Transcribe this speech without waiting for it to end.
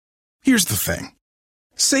Here's the thing.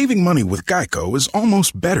 Saving money with Geico is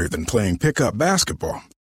almost better than playing pickup basketball.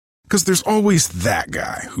 Because there's always that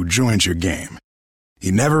guy who joins your game. He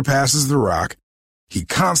never passes the rock, he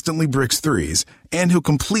constantly bricks threes, and he'll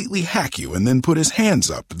completely hack you and then put his hands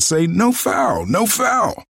up and say, "No foul, no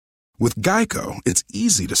foul." With Geico, it's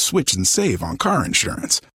easy to switch and save on car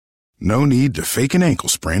insurance. No need to fake an ankle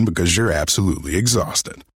sprain because you're absolutely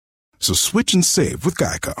exhausted. So switch and save with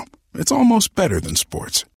Geico. It's almost better than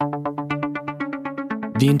sports.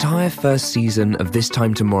 The entire first season of This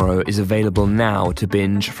Time Tomorrow is available now to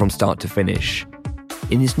binge from start to finish.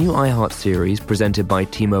 In this new iHeart series presented by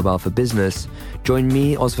T-Mobile for Business, join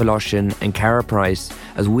me, Oz Voloshin, and Kara Price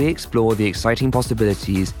as we explore the exciting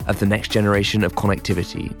possibilities of the next generation of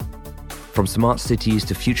connectivity. From smart cities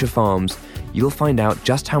to future farms, you'll find out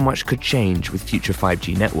just how much could change with future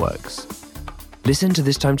 5G networks. Listen to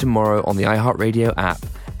This Time Tomorrow on the iHeartRadio app,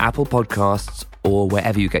 Apple Podcasts, or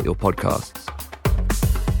wherever you get your podcasts.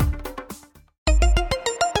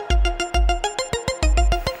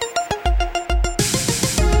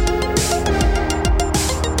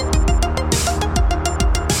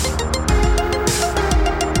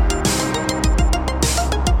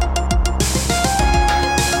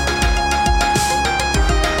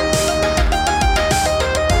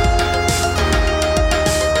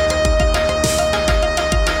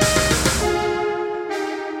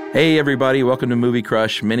 Hey everybody, welcome to Movie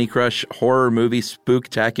Crush, Mini Crush Horror Movie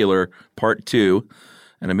Spooktacular Part 2.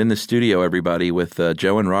 And I'm in the studio, everybody, with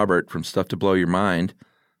Joe and Robert from Stuff to Blow Your Mind.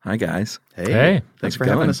 Hi, guys. Hey. Thanks for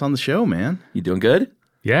having us on the show, man. You doing good?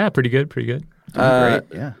 Yeah, pretty good. Doing great,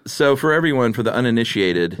 yeah. So for everyone, for the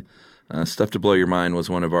uninitiated, Stuff to Blow Your Mind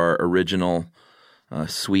was one of our original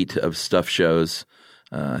suite of stuff shows.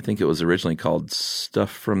 I think it was originally called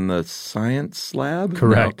Stuff from the Science Lab?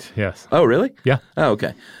 Correct, No. yes. Oh, really? Yeah. Oh,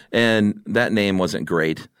 okay. And that name wasn't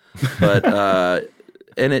great, but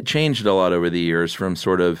and it changed a lot over the years from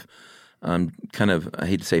sort of kind of, I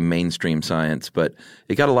hate to say mainstream science, but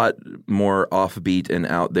it got a lot more offbeat and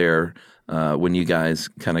out there when you guys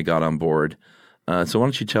kind of got on board. So why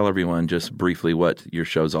don't you tell everyone just briefly what your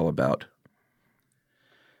show's all about?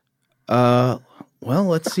 Well,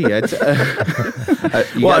 let's see. It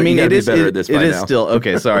is still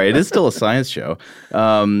okay. Sorry, it is still a science show.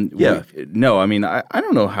 Yeah. I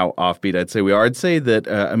don't know how offbeat I'd say we are. I'd say that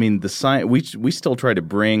the science. We still try to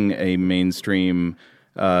bring a mainstream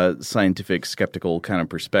scientific, skeptical kind of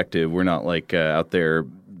perspective. We're not like out there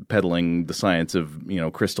peddling the science of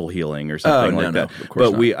crystal healing or something like that. Of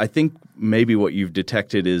course not. I think maybe what you've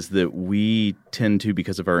detected is that we tend to,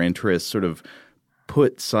 because of our interests, sort of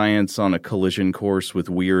put science on a collision course with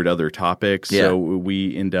weird other topics. Yeah. So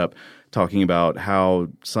we end up talking about how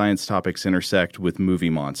science topics intersect with movie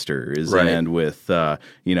monsters and with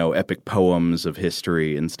epic poems of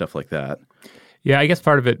history and stuff like that. Yeah, I guess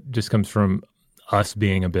part of it just comes from us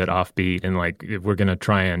being a bit offbeat, and like if we're going to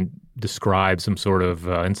try and describe some sort of,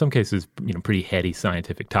 in some cases, pretty heady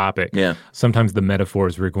scientific topic. Yeah. Sometimes the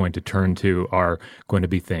metaphors we're going to turn to are going to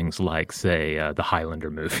be things like, say, the Highlander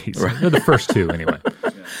movies. Right. They're the first two, anyway.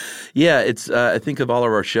 Yeah, it's. I think of all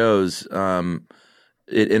of our shows,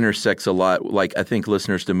 it intersects a lot. Like I think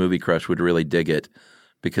listeners to Movie Crush would really dig it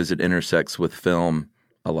because it intersects with film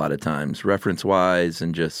a lot of times, reference-wise,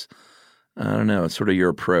 and just. I don't know. It's sort of your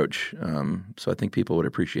approach. So I think people would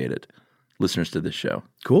appreciate it, listeners to this show.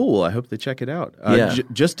 Cool. Well, I hope they check it out. Yeah.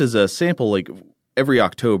 Just as a sample, like every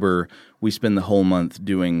October, we spend the whole month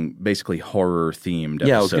doing basically horror-themed episodes.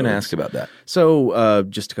 Yeah, I was going to ask about that. So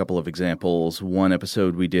just a couple of examples. One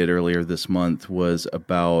episode we did earlier this month was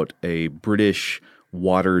about a British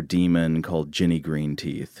water demon called Ginny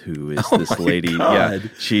Greenteeth, who is this lady. God.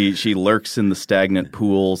 Yeah, she lurks in the stagnant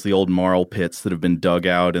pools, the old marl pits that have been dug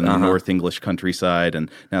out in the North English countryside, and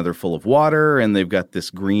now they're full of water, and they've got this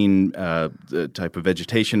green type of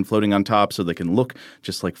vegetation floating on top, so they can look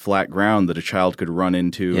just like flat ground that a child could run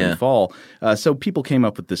into and fall. So people came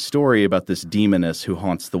up with this story about this demoness who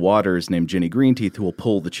haunts the waters named Ginny Greenteeth, who will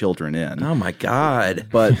pull the children in. Oh my God!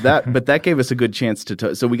 But that gave us a good chance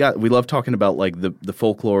to. So we love talking about like the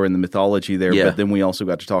folklore and the mythology there, but then we also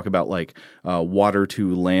got to talk about like water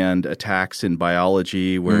to land attacks in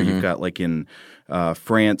biology, where you've got like in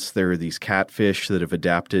France, there are these catfish that have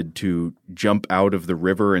adapted to jump out of the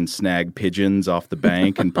river and snag pigeons off the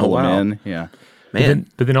bank and pull them in. Yeah. Man.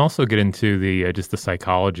 But then also get into the just the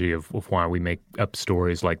psychology of why we make up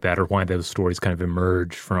stories like that, or why those stories kind of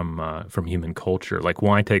emerge from human culture. Like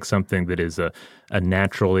why take something that is a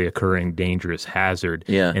naturally occurring dangerous hazard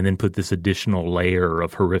and then put this additional layer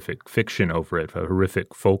of horrific fiction over it,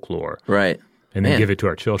 horrific folklore. Right. and then Man. give it to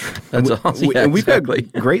our children. That's awesome. Yeah, And we've exactly.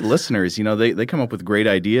 got great listeners. You know, they come up with great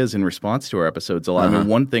ideas in response to our episodes a lot. I mean,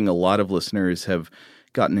 one thing a lot of listeners have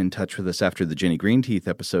gotten in touch with us after the Jenny Greenteeth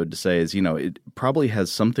episode to say is, you know, it probably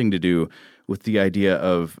has something to do with the idea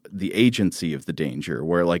of the agency of the danger,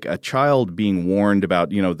 where like a child being warned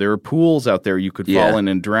about, you know, there are pools out there you could fall in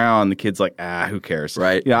and drown. The kid's like, who cares?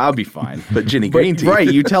 Right. Yeah, I'll be fine. But Jenny Greenteeth.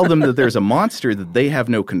 Right. You tell them that there's a monster that they have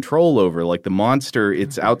no control over. Like the monster,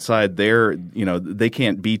 it's outside their, you know, they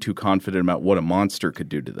can't be too confident about what a monster could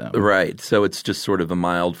do to them. Right. So it's just sort of a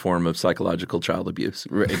mild form of psychological child abuse.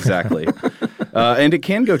 Exactly. And it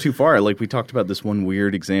can go too far. Like we talked about this one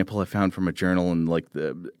weird example I found from a journal in like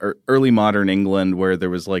the early modern England where there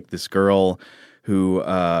was like this girl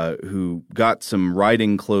who got some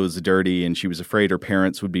riding clothes dirty and she was afraid her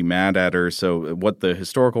parents would be mad at her. So what the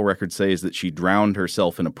historical records say is that she drowned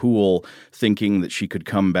herself in a pool thinking that she could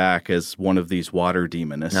come back as one of these water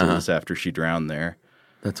demonesses after she drowned there.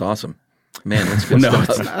 That's awesome. Man, that's good No,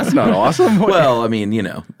 stuff. that's not awesome. Well, I mean, you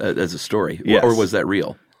know, as a story. Yes. Or was that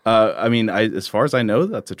real? I mean, as far as I know,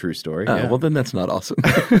 that's a true story. Yeah. Well, then that's not awesome.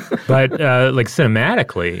 But like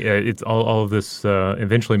cinematically, it's all of this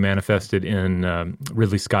eventually manifested in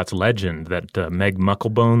Ridley Scott's Legend, that Meg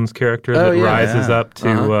Mucklebone's character that rises up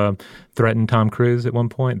to threaten Tom Cruise at one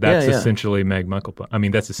point. That's essentially Meg Mucklebone. I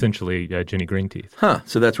mean, that's essentially Jenny Greenteeth. Huh.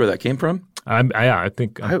 So that's where that came from? I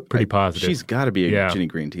think I'm pretty positive. She's got to be Jenny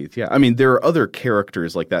Greenteeth. Yeah. I mean, there are other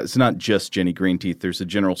characters like that. It's not just Jenny Greenteeth. There's a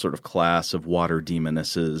general sort of class of water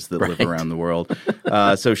demonesses that live around the world.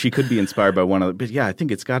 So she could be inspired by one of the. But yeah, I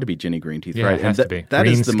think it's got to be Jenny Greenteeth, Yeah, right? it has to be. That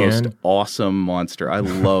Green is the skin. most awesome monster. I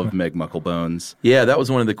love Meg Mucklebones. Yeah, that was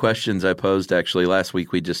one of the questions I posed actually last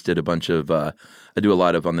week. We just did a bunch of I do a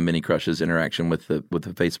lot of on the Mini Crushes interaction with the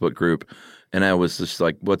Facebook group, and I was just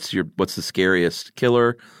like, what's the scariest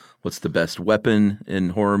killer? What's the best weapon in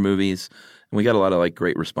horror movies? And we got a lot of like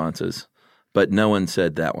great responses, but no one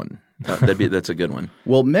said that one. That's a good one.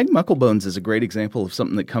 Well, Meg Mucklebones is a great example of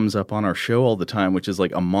something that comes up on our show all the time, which is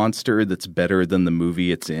like a monster that's better than the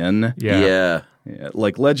movie it's in. Yeah. Yeah,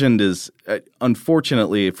 like Legend is,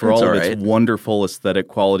 unfortunately, for all of its wonderful aesthetic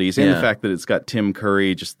qualities and the fact that it's got Tim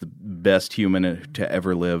Curry, just the best human to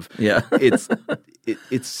ever live. Yeah. It's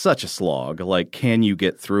such a slog. Like, can you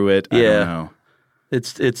get through it? I don't know.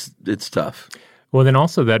 It's tough. Well, then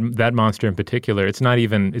also that monster in particular, it's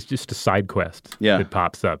just a side quest that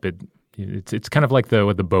pops up. It's kind of like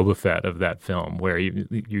the Boba Fett of that film, where you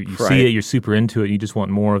see it, you're super into it, you just want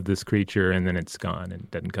more of this creature, and then it's gone and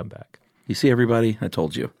doesn't come back. You see, everybody, I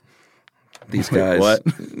told you. These guys. What?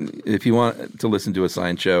 If you want to listen to a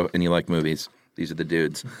science show and you like movies, these are the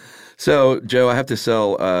dudes. So, Joe, I have to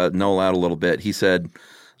sell Noel out a little bit. He said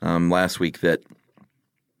last week that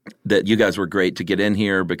you guys were great to get in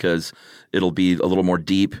here because it'll be a little more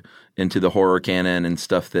deep into the horror canon and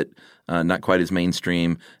stuff that not quite as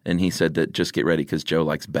mainstream. And he said that just get ready because Joe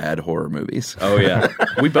likes bad horror movies. Oh, yeah.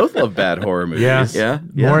 We both love bad horror movies. Yeah.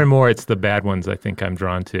 More and more, it's the bad ones I think I'm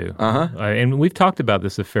drawn to. And we've talked about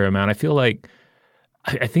this a fair amount. I feel like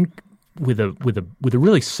I think with a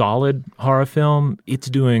really solid horror film, it's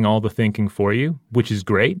doing all the thinking for you, which is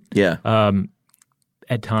great. Yeah.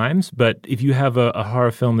 At times, but if you have a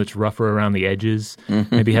horror film that's rougher around the edges,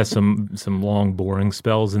 maybe has some long boring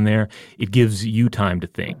spells in there, it gives you time to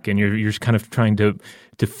think, and you're just kind of trying to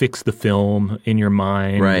fix the film in your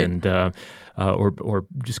mind, right. And or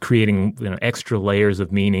just creating extra layers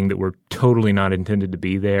of meaning that were totally not intended to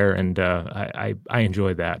be there, and I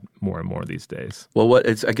enjoy that more and more these days. Well,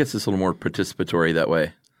 I guess it's a little more participatory that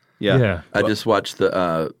way. Yeah. I just watched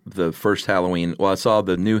the first Halloween. Well, I saw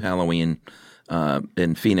the new Halloween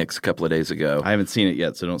in Phoenix a couple of days ago. I haven't seen it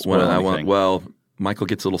yet, so don't spoil anything. Michael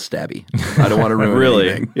gets a little stabby. I don't want to ruin really?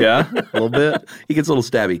 anything. Yeah? A little bit? He gets a little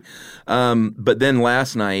stabby. But then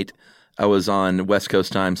last night, I was on West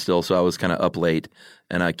Coast time still, so I was kind of up late,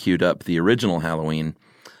 and I queued up the original Halloween,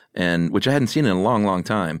 which I hadn't seen in a long, long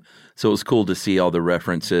time. So it was cool to see all the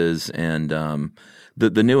references, and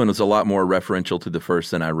the new one was a lot more referential to the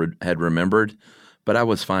first than I had remembered, but I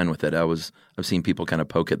was fine with it. I've seen people kind of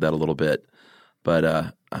poke at that a little bit.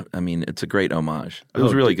 But, I mean, it's a great homage. It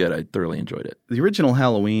was really good. I thoroughly enjoyed it. The original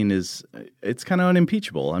Halloween it's kind of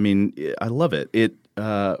unimpeachable. I mean, I love it.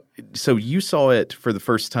 So you saw it for the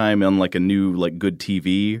first time on like a new like good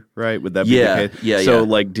TV, right? Would that be the case? Yeah. So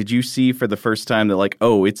like, did you see for the first time that like,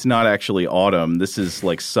 oh, it's not actually autumn. This is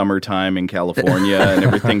like summertime in California and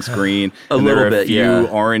everything's green. And there little are bit, a few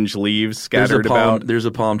orange leaves scattered about. There's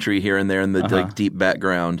a palm tree here and there in the like, deep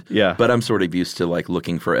background. Yeah. But I'm sort of used to like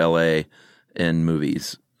looking for LA in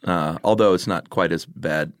movies. Although it's not quite as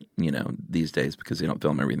bad, these days because they don't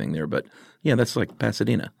film everything there. But yeah, that's like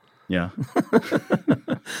Pasadena. Yeah.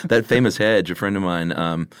 That famous hedge, a friend of mine,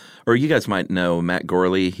 or you guys might know Matt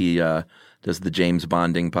Gorley. He does the James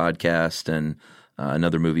Bonding podcast and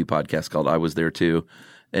another movie podcast called I Was There Too.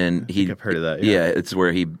 And I've heard of that. Yeah, it's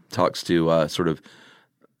where he talks to sort of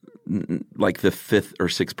like the fifth or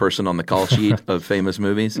sixth person on the call sheet of famous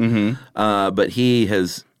movies. But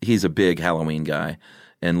he's a big Halloween guy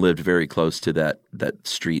and lived very close to that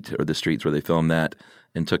street or the streets where they filmed that,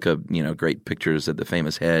 and took great pictures at the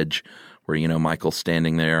famous hedge where Michael's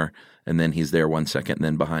standing there, and then he's there 1 second, and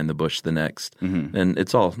then behind the bush the next, and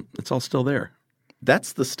it's all still there.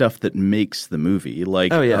 That's the stuff that makes the movie.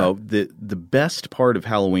 Like, the best part of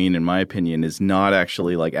Halloween, in my opinion, is not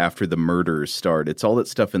actually like after the murders start. It's all that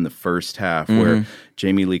stuff in the first half where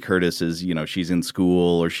Jamie Lee Curtis is, she's in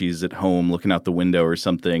school or she's at home looking out the window or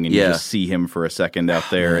something, and you just see him for a second out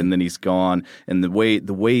there, and then he's gone. And the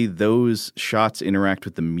way those shots interact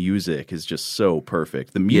with the music is just so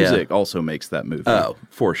perfect. The music also makes that movie. Oh,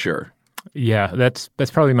 for sure. Yeah, that's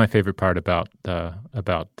probably my favorite part about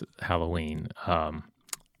Halloween,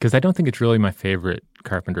 because I don't think it's really my favorite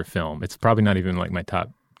Carpenter film. It's probably not even like my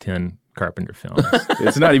top 10 Carpenter films.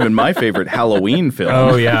 It's not even my favorite Halloween film.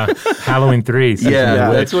 Oh yeah, Halloween 3.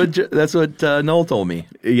 That's what Noel told me.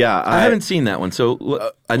 Yeah, I haven't seen that one,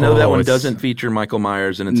 so I know that one doesn't feature Michael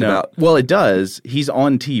Myers, and it's about. Well, it does. He's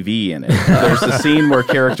on TV in it. There's a scene where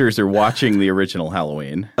characters are watching the original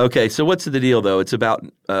Halloween. Okay, so what's the deal though? It's about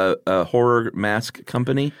a horror mask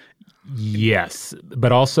company. Yes,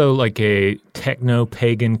 but also like a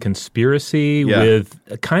techno-pagan conspiracy with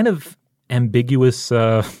a kind of ambiguous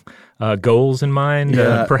goals in mind,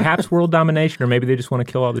 perhaps world domination, or maybe they just want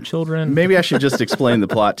to kill all the children. Maybe I should just explain the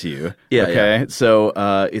plot to you. Okay. So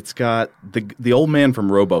it's got the old man from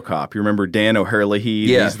RoboCop. You remember Dan O'Herlihy?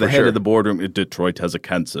 Yeah, he's the head of the boardroom. Detroit has a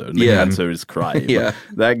cancer, and the cancer is crime.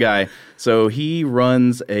 That guy. So he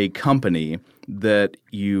runs a company that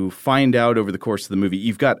you find out over the course of the movie.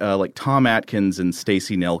 You've got like Tom Atkins and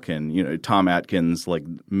Stacey Nelkin. Tom Atkins, like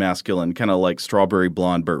masculine, kind of like strawberry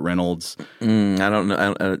blonde Burt Reynolds. I don't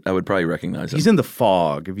know. I would probably recognize him. He's in The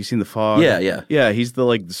Fog. Have you seen The Fog? Yeah. He's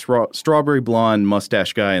the strawberry blonde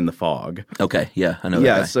mustache guy in The Fog. Okay, yeah, I know that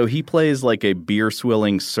guy. Yeah, so he plays like a beer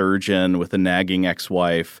swilling surgeon with a nagging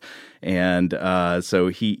ex-wife. And so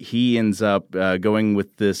he ends up going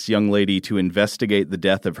with this young lady to investigate the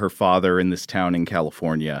death of her father in this town in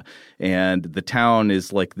California. And the town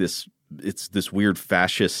is like this – it's this weird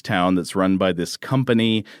fascist town that's run by this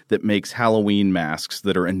company that makes Halloween masks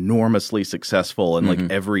that are enormously successful. And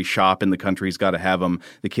like every shop in the country's got to have them.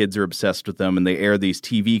 The kids are obsessed with them. And they air these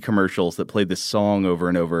TV commercials that play this song over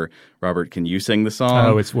and over. Robert, can you sing the song?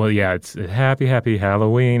 Oh, it's Happy, Happy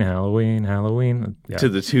Halloween, Halloween, Halloween. Yeah. To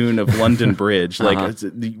the tune of London Bridge. Like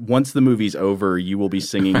once the movie's over, you will be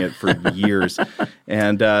singing it for years.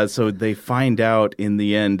 And so they find out in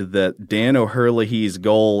the end that Dan O'Herlihy's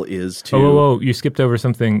goal is to... Whoa. You skipped over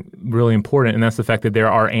something really important, and that's the fact that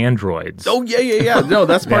there are androids. Oh, yeah. No,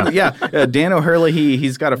 that's part of it. Dan O'Herlihy,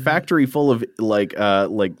 he's got a factory full of like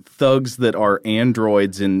thugs that are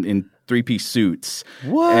androids in three-piece suits.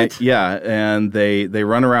 What? And they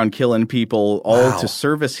run around killing people, all to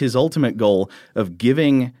service his ultimate goal of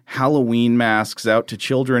giving Halloween masks out to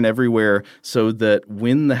children everywhere, so that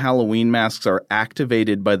when the Halloween masks are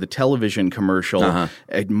activated by the television commercial,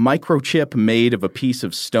 a microchip made of a piece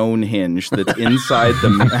of Stonehenge that's inside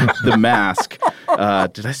the mask.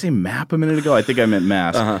 Did I say map a minute ago? I think I meant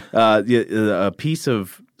mask. A piece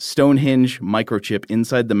of Stonehenge microchip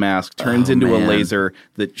inside the mask turns into a laser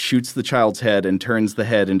that shoots the child's head and turns the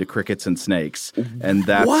head into crickets and snakes. And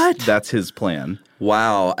that's his plan.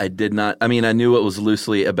 Wow, I did not. I mean, I knew it was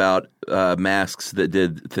loosely about masks that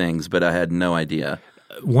did things, but I had no idea.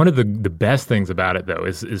 One of the best things about it, though,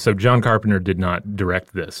 is so John Carpenter did not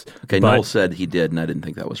direct this. Okay, Noel said he did, and I didn't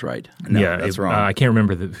think that was right. No, that's wrong. I can't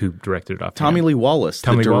remember who directed it off. Tommy Lee Wallace,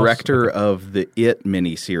 the director of the It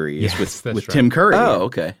miniseries with Tim Curry. Oh,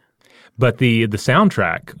 okay. But the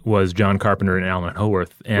soundtrack was John Carpenter and Alan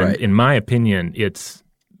Howarth, and in my opinion, it's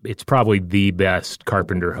probably the best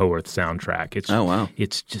Carpenter Howarth soundtrack.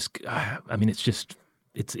 It's just,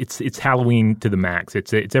 It's Halloween to the max.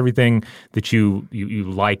 It's everything that you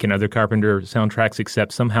like in other Carpenter soundtracks,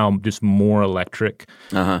 except somehow just more electric.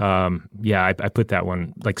 I put that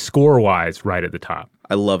one, like, score-wise, right at the top.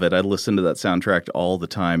 I love it. I listen to that soundtrack all the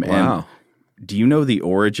time. Wow. And do you know the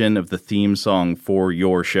origin of the theme song for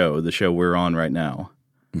your show, the show we're on right now?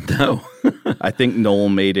 No. I think Noel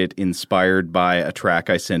made it inspired by a track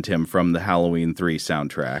I sent him from the Halloween 3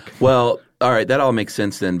 soundtrack. Well, all right, that all makes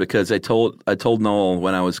sense then, because I told Noel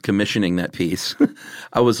when I was commissioning that piece,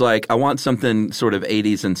 I was like, I want something sort of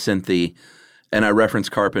 80s and synthy, and I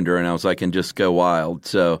referenced Carpenter, and I was like, and just go wild.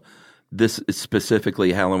 So this is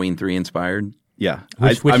specifically Halloween 3 inspired? Yeah.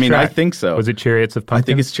 Which I mean, I track? think so. Was it Chariots of Pumpkins? I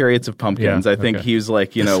think it's Chariots of Pumpkins. Yeah, I think okay. he was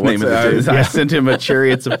like, you know, That's the name of the I sent him a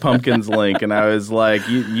Chariots of Pumpkins link, and I was like,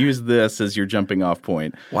 use this as your jumping off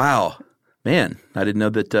point. Wow. Man, I didn't know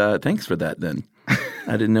that. Thanks for that then.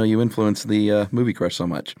 I didn't know you influenced the Movie Crush so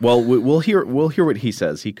much. Well, we'll hear what he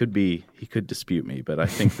says. He could dispute me, but I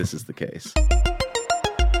think this is the case.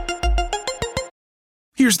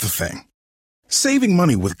 Here's the thing. Saving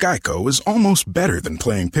money with Geico is almost better than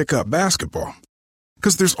playing pickup basketball.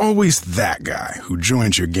 Because there's always that guy who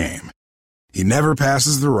joins your game. He never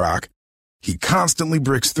passes the rock, he constantly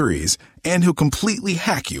bricks threes, and he'll completely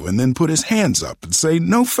hack you and then put his hands up and say,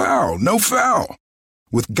 "No foul, no foul."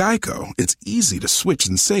 With Geico, it's easy to switch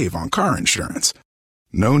and save on car insurance.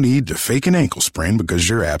 No need to fake an ankle sprain because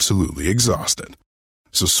you're absolutely exhausted.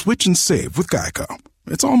 So switch and save with Geico.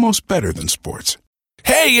 It's almost better than sports.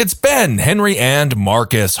 Hey, it's Ben, Henry, and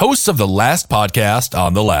Marcus, hosts of the Last Podcast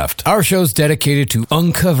on the Left. Our show's dedicated to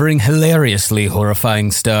uncovering hilariously horrifying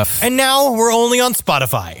stuff. And now we're only on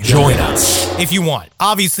Spotify. Join us. If you want.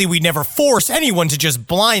 Obviously, we never force anyone to just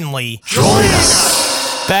blindly Join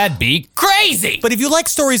us. That'd be crazy! But if you like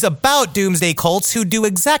stories about doomsday cults who do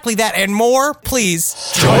exactly that and more,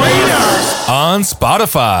 please Join us on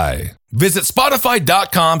Spotify. Visit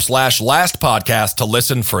spotify.com/lastpodcast to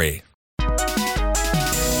listen free.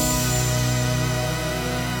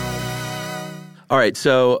 All right,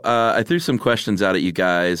 so I threw some questions out at you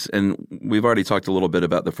guys, and we've already talked a little bit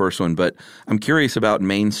about the first one, but I'm curious about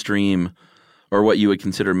mainstream, or what you would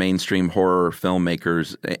consider mainstream horror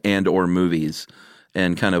filmmakers and or movies,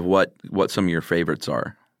 and kind of what some of your favorites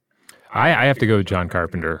are. I have to go with John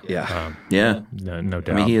Carpenter. Yeah. Yeah, No doubt.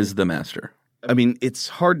 I mean, he is the master. I mean, it's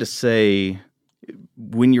hard to say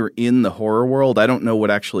when you're in the horror world. I don't know what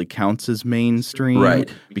actually counts as mainstream. Right.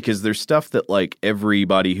 Because there's stuff that like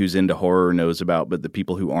everybody who's into horror knows about, but the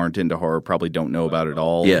people who aren't into horror probably don't know about it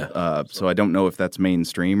all. Yeah. So I don't know if that's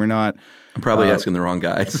mainstream or not. I'm probably asking the wrong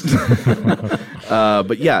guys.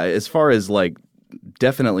 But yeah, as far as like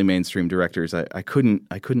definitely mainstream directors, I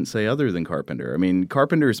couldn't say other than Carpenter. I mean,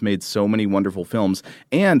 Carpenter's made so many wonderful films,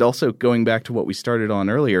 and also going back to what we started on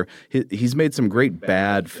earlier, he's made some great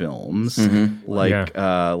bad films, like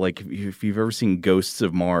if you've ever seen Ghosts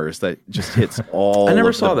of Mars, that just hits all I never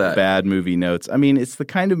of saw the that. bad movie notes. I mean, it's the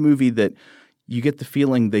kind of movie that you get the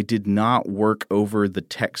feeling they did not work over the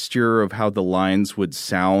texture of how the lines would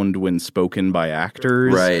sound when spoken by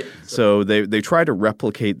actors. Right. So they try to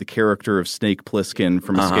replicate the character of Snake Plissken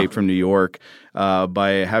from Escape from New York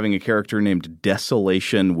by having a character named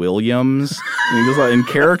Desolation Williams. And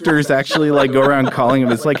characters actually like go around calling him.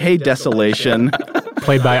 It's like, "Hey, Desolation."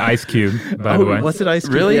 Played by Ice Cube, by the way. What's it, Ice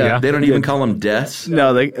Cube? Really? Yeah. They don't even call him Des?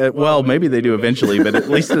 No, they well, maybe they do eventually, but at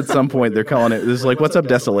least at some point they're calling it. It's like, "What's up,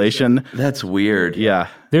 Desolation?" That's weird. Yeah.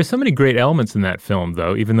 There's so many great elements in that film,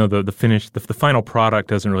 though, even though the final product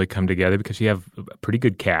doesn't really come together because you have a pretty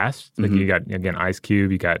good cast. Like you got, again, Ice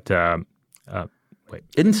Cube, you got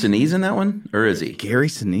Isn't Sinise in that one? Or is he? Gary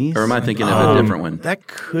Sinise? Or am I thinking of a different one? That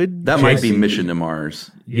Might be Mission to Mars.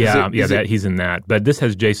 he's in that. But this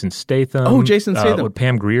has Jason Statham. Oh, Jason Statham.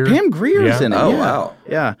 Pam Grier. Pam Grier's in it. Oh, yeah. wow.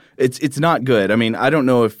 Yeah. It's not good. I mean, I don't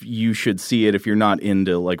know if you should see it if you're not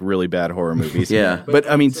into like really bad horror movies. Yeah. But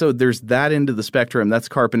I mean, so there's that end of the spectrum. That's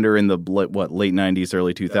Carpenter in the late 90s,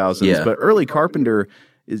 early 2000s. Yeah. But early Carpenter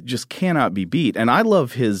just cannot be beat. And I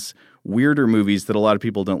love his weirder movies that a lot of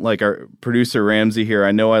people don't like. Our producer Ramsey here,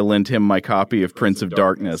 I know I lent him my copy of Prince of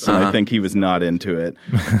Darkness, and I think he was not into it.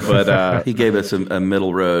 But He gave us a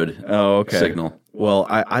middle road signal. Well,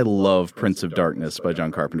 I love Prince of Darkness by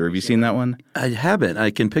John Carpenter. Have you seen that one? I haven't. I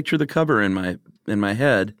can picture the cover in my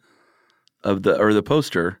head of the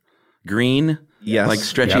poster. Green, Yes. like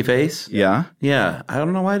stretchy face. Yeah. Yeah. I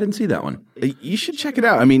don't know why I didn't see that one. You should check it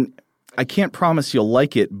out. I mean, I can't promise you'll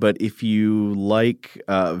like it, but if you like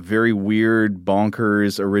very weird,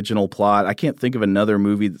 bonkers, original plot, I can't think of another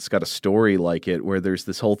movie that's got a story like it where there's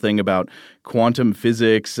this whole thing about quantum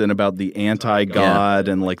physics and about the anti-God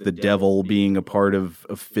and like the devil being a part of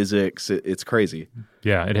physics. It's crazy.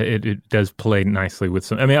 Yeah, it does play nicely with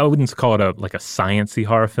some. I mean, I wouldn't call it a sciencey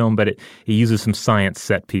horror film, but it uses some science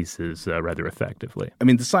set pieces rather effectively. I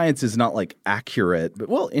mean, the science is not like accurate, but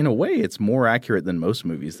well, in a way, it's more accurate than most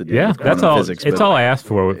movies that deal with that's quantum all. physics. It's all I asked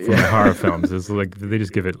for from horror films. Is like they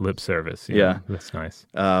just give it lip service. You know? That's nice.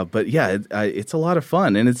 But yeah, it's a lot of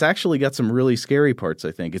fun, and it's actually got some really scary parts.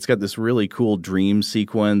 I think it's got this really cool dream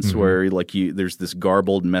sequence where like there's this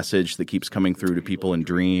garbled message that keeps coming through to people in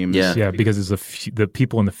dreams. Yeah. Yeah, because it's the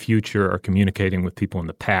people in the future are communicating with people in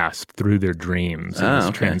the past through their dreams. And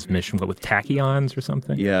this transmission with tachyons or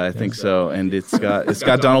something. Yeah, I think so. And it's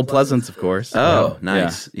got Donald Pleasance, of course. Oh,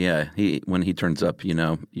 nice. Yeah. When he turns up,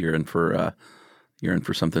 you're in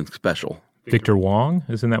for something special. Victor Wong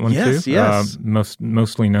is in that one too. Yes.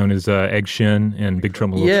 Mostly known as Egg Shen in Big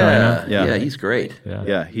Trouble in Little China. Yeah, he's great.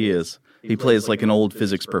 Yeah, he is. He plays like an old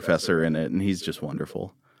physics professor in it, and he's just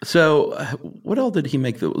wonderful. So, what all did he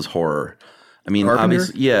make that was horror? I mean, Carpenter?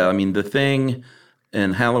 obviously, I mean, The Thing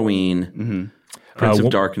and Halloween, Prince of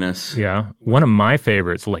Darkness. Yeah, one of my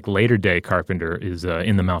favorites, like later day Carpenter, is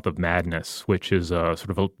In the Mouth of Madness, which is sort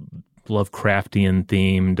of a Lovecraftian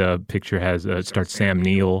themed picture. It starts Sam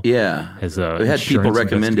Neill. Yeah, as we had people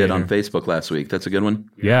recommend it on Facebook last week. That's a good one.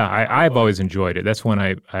 Yeah, I've always enjoyed it. That's one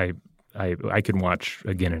I can watch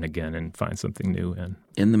again and again and find something new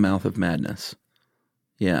in the Mouth of Madness.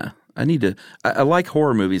 Yeah, I need to. I like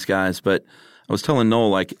horror movies, guys, but I was telling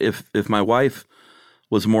Noel, like, if my wife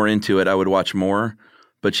was more into it, I would watch more,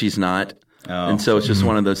 but she's not. And so it's just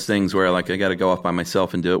one of those things where, like, I got to go off by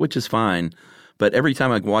myself and do it, which is fine. But every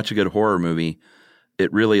time I watch a good horror movie,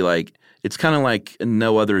 it really, like, it's kind of like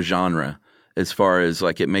no other genre as far as,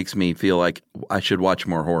 like, it makes me feel like I should watch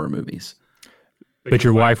more horror movies. But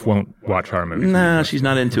your wife won't watch horror movies? No, she's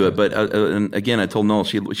not into it. But and again, I told Noel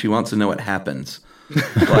she wants to know what happens.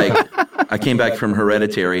 Like, I came back from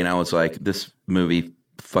Hereditary and I was like, this movie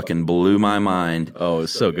fucking blew my mind. Oh, it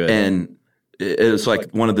was so good. And it was like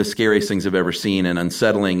one of the scariest things I've ever seen and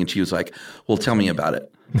unsettling. And she was like, well, tell me about it.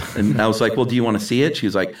 And I was like, well, do you want to see it? She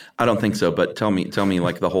was like, I don't think so, but tell me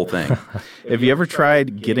like the whole thing. Have you ever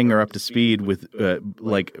tried getting her up to speed with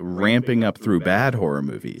like ramping up through bad horror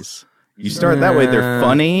movies? You start that way. They're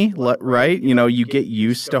funny, right? You get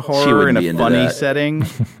used to horror in a funny setting.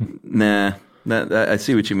 Nah, I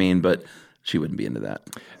see what you mean, but she wouldn't be into that.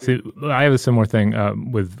 See, I have a similar thing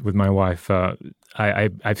with my wife.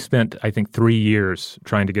 I've spent, I think, 3 years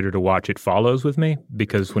trying to get her to watch It Follows with me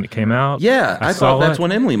because when it came out, I thought that's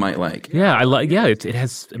one Emily might like. Yeah, I like. Yeah, it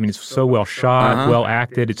has. I mean, it's so well shot, well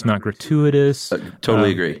acted. It's not gratuitous.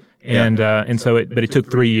 Totally agree. And so but it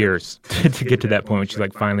took 3 years to get to that point when she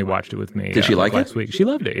like finally watched it with me. Did she like last week? She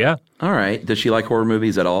loved it. Yeah. All right. Does she like horror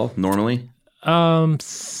movies at all normally?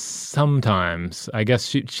 Sometimes. I guess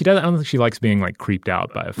she doesn't. I don't think she likes being like creeped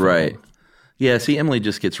out by a film. Right. Yeah. See, Emily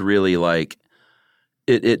just gets really like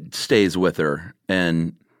it stays with her,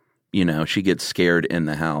 and she gets scared in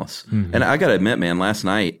the house. Mm-hmm. And I got to admit, man, last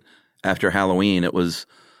night after Halloween, it was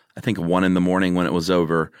I think 1 a.m. when it was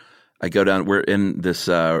over. I go down. We're in this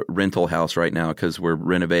rental house right now because we're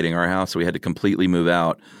renovating our house, so we had to completely move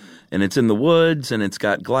out. And it's in the woods, and it's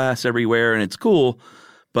got glass everywhere, and it's cool.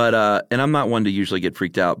 But and I'm not one to usually get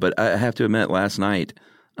freaked out, but I have to admit, last night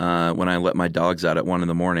when I let my dogs out at 1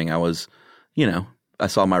 a.m, I was, I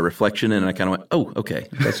saw my reflection, and I kind of went, "Oh, okay,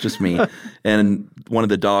 that's just me." And one of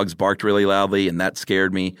the dogs barked really loudly, and that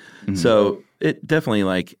scared me. Mm-hmm. So it definitely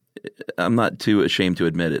I'm not too ashamed to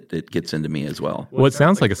admit it. It gets into me as well. Well, it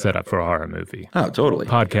sounds like a setup for a horror movie. Oh, totally.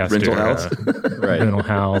 Podcast. Rental house. Right. Rental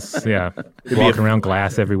house, yeah. Walking around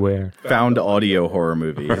glass everywhere. Found audio horror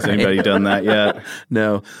movie. Has anybody done that yet?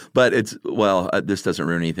 No, but it's, this doesn't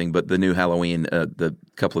ruin anything, but the new Halloween, the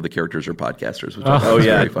couple of the characters are podcasters, which is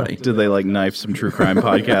very funny. Did they knife some true crime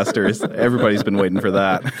podcasters? Everybody's been waiting for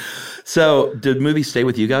that. So did movies stay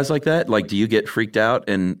with you guys like that? Like, do you get freaked out?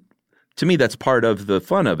 And to me, that's part of the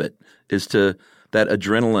fun of it, is to that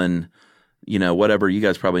adrenaline, whatever. You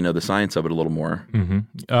guys probably know the science of it a little more.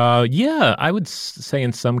 Mm-hmm. Yeah, I would say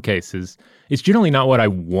in some cases, it's generally not what I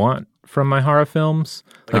want from my horror films.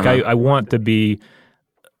 Like I want to be,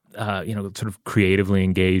 sort of creatively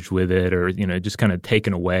engaged with it, or just kind of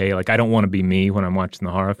taken away. Like I don't want to be me when I'm watching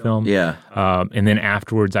the horror film. Yeah. And then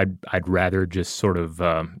afterwards, I'd rather just sort of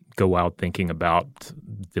go out thinking about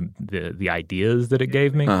the ideas that it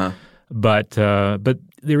gave me. Uh-huh. But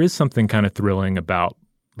there is something kind of thrilling about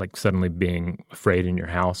like suddenly being afraid in your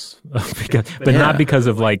house, not because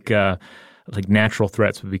of like natural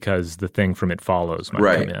threats, but because the thing from It Follows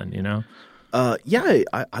might come in.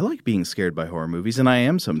 I like being scared by horror movies, and I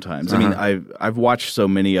am sometimes. I mean, I've watched so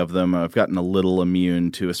many of them. I've gotten a little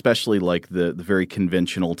immune to, especially like the very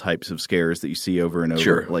conventional types of scares that you see over and over.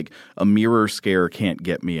 Sure. Like a mirror scare can't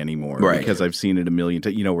get me anymore, because I've seen it a million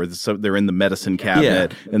times. Where they're in the medicine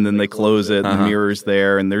cabinet, and then they close it, and the mirror's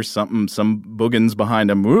there, and there's some boogans behind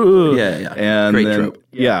them. Ooh. Yeah. And great then, trope.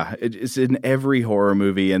 Yeah, it's in every horror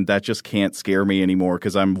movie, and that just can't scare me anymore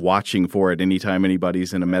because I'm watching for it anytime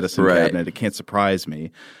anybody's in a medicine cabinet. It can't surprise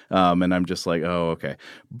me. And I'm just like, oh, okay.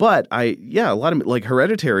 But a lot of like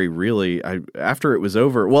Hereditary really, after it was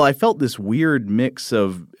over, well, I felt this weird mix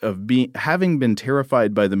of having been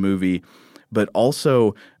terrified by the movie, but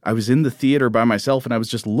also I was in the theater by myself and I was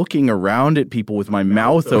just looking around at people with my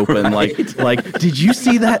mouth open like, did you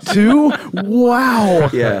see that too? Wow.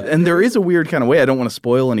 Yeah. And there is a weird kind of way. I don't want to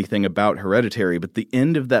spoil anything about Hereditary, but the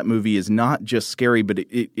end of that movie is not just scary, but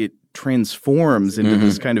it transforms into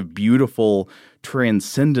this kind of beautiful,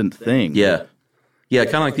 transcendent thing. Yeah. Yeah,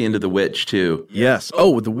 kind of like the end of The Witch, too. Yes.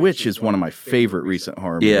 Oh, The Witch is one of my favorite recent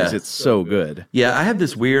horror movies. Yeah. It's so good. Yeah, I have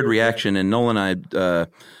this weird reaction, and Noel and I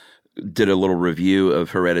did a little review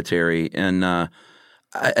of Hereditary, and I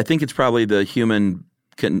think it's probably the human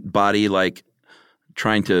body like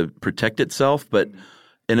trying to protect itself. But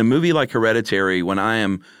in a movie like Hereditary, when I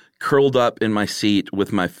am curled up in my seat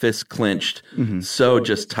with my fists clenched, so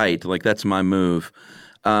just tight, like that's my move,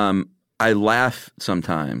 I laugh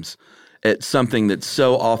sometimes at something that's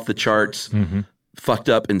so off the charts, fucked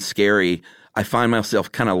up and scary. I find myself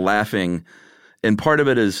kind of laughing. And part of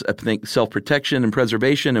it is, I think, self-protection and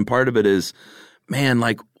preservation, and part of it is, man,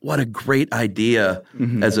 like, what a great idea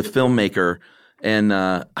as a filmmaker. And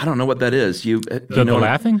I don't know what that is. The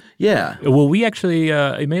laughing? Yeah. Well, we actually,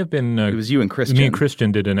 it may have been... it was you and Christian. Me and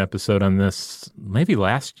Christian did an episode on this maybe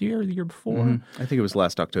last year or the year before. I think it was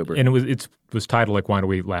last October. And it was titled, like, Why Do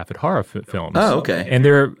We Laugh at Horror Films? Oh, okay. And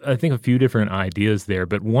there are, I think, a few different ideas there,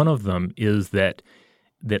 but one of them is that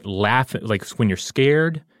laugh, like when you're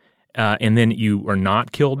scared... and then you are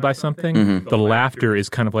not killed by something, the laughter is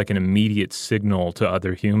kind of like an immediate signal to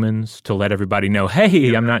other humans to let everybody know,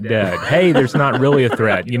 hey, I'm not dead. Hey, there's not really a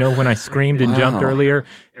threat. You know, when I screamed and jumped earlier,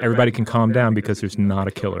 everybody can calm down because there's not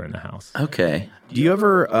a killer in the house. Okay. Do you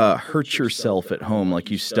ever hurt yourself at home?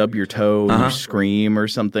 Like you stub your toe, and you scream or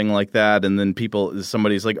something like that, and then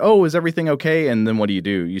somebody's like, oh, is everything okay? And then what do?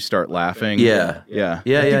 You start laughing? Yeah. I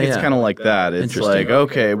think it's kind of like that. It's like,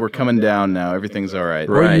 okay, we're coming down now. Everything's all right.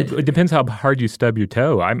 Right. It depends how hard you stub your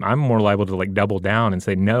toe. I'm more liable to like double down and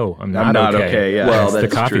say, no, I'm not okay. Yeah. Well, it's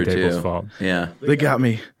that's the coffee true table's too. fault. Yeah. They got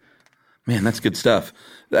me. Man, that's good stuff.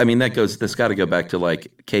 I mean, that's got to go back to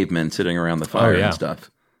like cavemen sitting around the fire and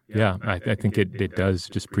stuff. Yeah, I think it does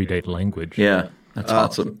just predate language. Yeah, that's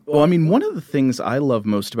awesome. Well, I mean, one of the things I love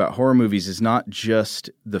most about horror movies is not just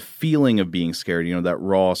the feeling of being scared, that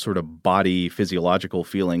raw sort of body physiological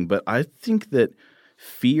feeling, but I think that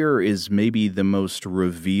fear is maybe the most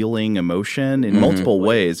revealing emotion in multiple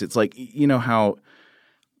ways. It's like, how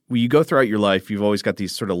when you go throughout your life, you've always got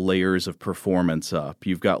these sort of layers of performance up.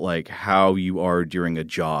 You've got like how you are during a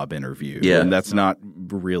job interview, and that's not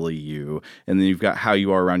really you. And then you've got how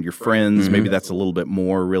you are around your friends. Maybe that's a little bit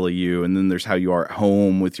more really you. And then there's how you are at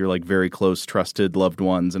home with your like very close, trusted loved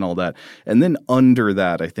ones and all that. And then under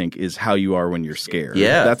that, I think, is how you are when you're scared.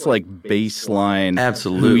 Yeah. That's like baseline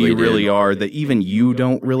Absolutely, who you dude. really are that even you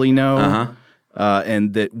don't really know.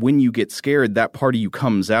 And that when you get scared, that part of you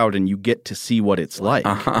comes out and you get to see what it's like.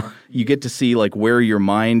 You get to see like where your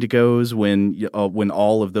mind goes when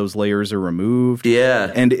all of those layers are removed.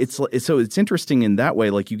 Yeah. And it's interesting in that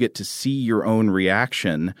way. Like you get to see your own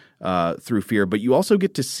reaction through fear, but you also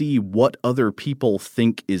get to see what other people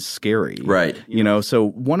think is scary. Right.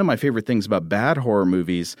 So one of my favorite things about bad horror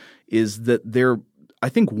movies is that they're, I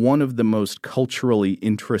think, one of the most culturally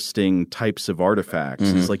interesting types of artifacts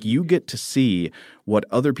is like you get to see what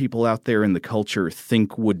other people out there in the culture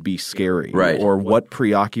think would be scary, right, or what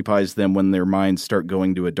preoccupies them when their minds start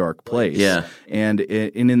going to a dark place. Yeah. And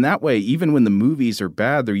in that way, even when the movies are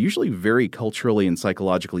bad, they're usually very culturally and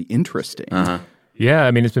psychologically interesting. Yeah,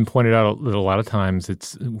 I mean, it's been pointed out that a lot of times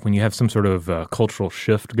it's when you have some sort of cultural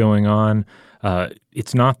shift going on,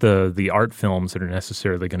 it's not the art films that are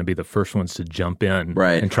necessarily going to be the first ones to jump in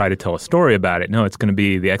and try to tell a story about it. No, it's going to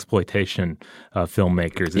be the exploitation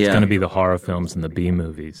filmmakers. It's going to be the horror films and the B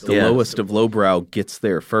movies. The lowest of lowbrow gets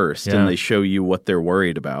there first, and they show you what they're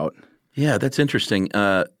worried about. Yeah, that's interesting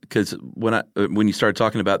because when you started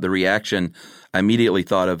talking about the reaction, I immediately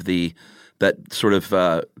thought of that sort of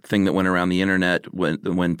thing that went around the internet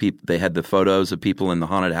when they had the photos of people in the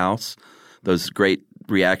haunted house, those great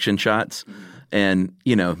reaction shots. And,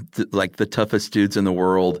 like the toughest dudes in the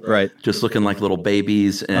world, right, just looking like little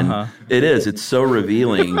babies. And it's so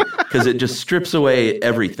revealing because it just strips away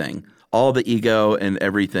everything, all the ego and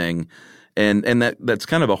everything. And that's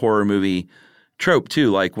kind of a horror movie trope too.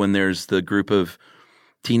 Like when there's the group of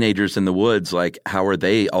teenagers in the woods, like how are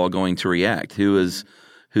they all going to react? Who's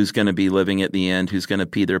going to be living at the end? Who's going to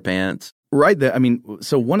pee their pants? Right. I mean,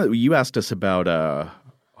 so you asked us about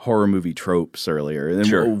horror movie tropes earlier. And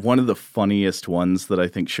Sure. one of the funniest ones that I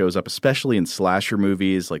think shows up, especially in slasher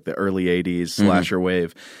movies, like the early 80s slasher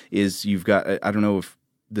wave, is you've got, I don't know if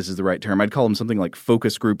this is the right term, I'd call them something like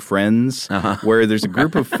focus group friends, where there's a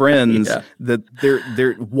group of friends that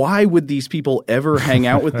they're why would these people ever hang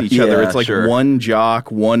out with each other? It's like one jock,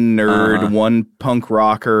 one nerd, one punk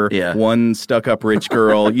rocker, one stuck-up rich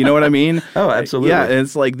girl. You know what I mean? Oh, absolutely. Yeah, and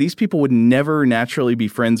it's like these people would never naturally be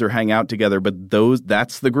friends or hang out together, but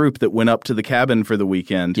that's the group that went up to the cabin for the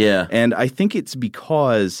weekend. Yeah. And I think it's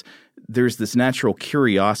because there's this natural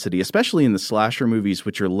curiosity, especially in the slasher movies,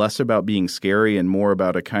 which are less about being scary and more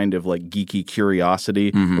about a kind of like geeky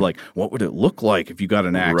curiosity, like what would it look like if you got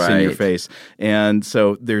an axe in your face? And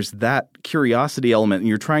so there's that curiosity element, and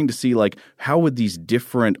you're trying to see like how would these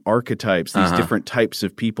different archetypes, these different types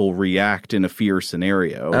of people react in a fear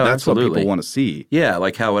scenario. Oh, That's absolutely. what people want to see. Yeah,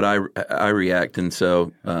 like how would I react? And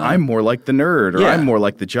so I'm more like the nerd, or I'm more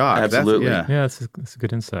like the jock. Absolutely. That's a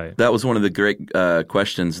good insight. That was one of the great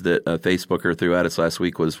questions that Facebooker threw at us last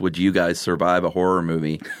week was, would you guys survive a horror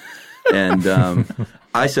movie? And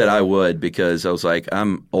I said I would, because I was like,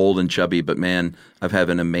 I'm old and chubby, but man, I've had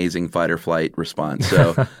an amazing fight or flight response.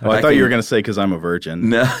 So I thought you were going to say because I'm a virgin.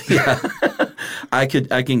 No, yeah. I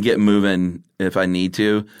can get moving if I need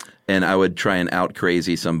to. And I would try and out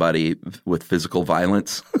crazy somebody with physical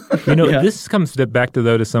violence. This comes back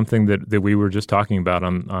to something that we were just talking about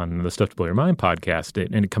on the Stuff to Blow Your Mind podcast.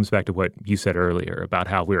 And it comes back to what you said earlier about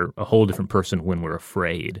how we're a whole different person when we're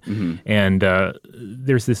afraid. And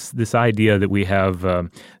there's this idea that we have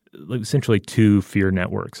essentially two fear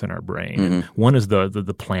networks in our brain. And one is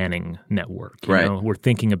the planning network. You know? We're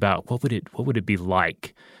thinking about what would it be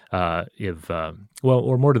like if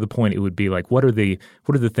or more to the point, it would be like, what are the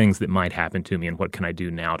things that might happen to me, and what can I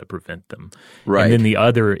do now to prevent them? Right. And then the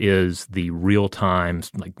other is the real time,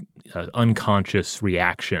 like unconscious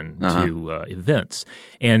reaction to events.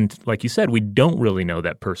 And like you said, we don't really know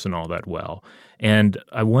that person all that well. And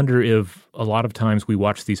I wonder if a lot of times we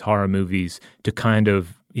watch these horror movies to kind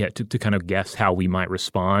of guess how we might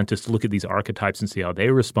respond, just to look at these archetypes and see how they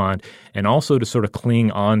respond, and also to sort of cling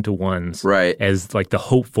on to ones as like the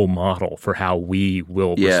hopeful model for how we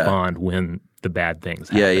will respond when the bad things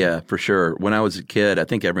happen. Yeah, for sure. When I was a kid, I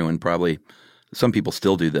think everyone some people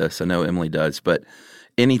still do this. I know Emily does, but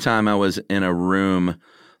anytime I was in a room,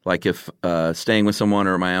 like if staying with someone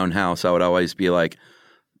or my own house, I would always be like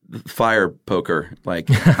fire poker. Like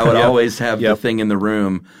I would always have the thing in the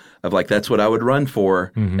room of like, that's what I would run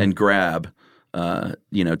for and grab,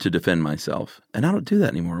 to defend myself. And I don't do that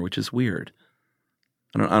anymore, which is weird.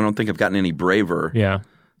 I don't think I've gotten any braver. Yeah.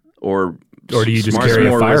 Or do you just carry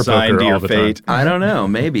a fire poker all the time? I don't know.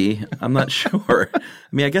 Maybe. I'm not sure. I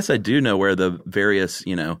mean, I guess I do know where the various,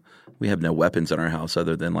 we have no weapons in our house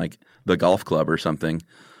other than like the golf club or something.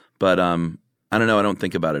 But I don't know. I don't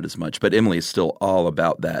think about it as much. But Emily is still all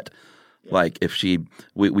about that. Like if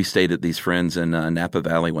we stayed at these friends in Napa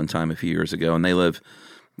Valley one time a few years ago, and they live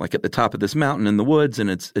like at the top of this mountain in the woods, and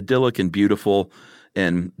it's idyllic and beautiful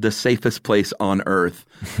and the safest place on earth.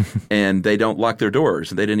 And they don't lock their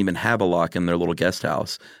doors. They didn't even have a lock in their little guest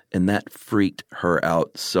house. And that freaked her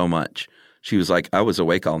out so much. She was like, I was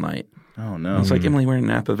awake all night. Oh, no. I was like, Emily, we're in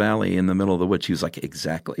Napa Valley in the middle of the woods. She was like,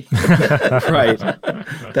 exactly. Right.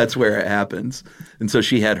 That's where it happens. And so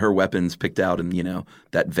she had her weapons picked out, and,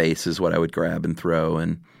 that vase is what I would grab and throw.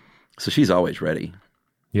 And so she's always ready.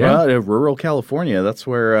 Yeah. Well, rural California, that's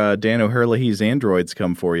where Dan O'Herlihy's androids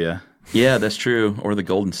come for you. Yeah, that's true. Or the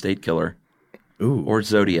Golden State Killer. Ooh. Or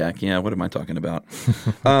Zodiac. Yeah, what am I talking about?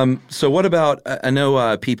 So what about, I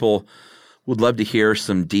know people would love to hear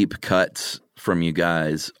some deep cuts from you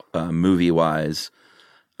guys, movie-wise.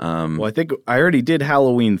 Well, I think I already did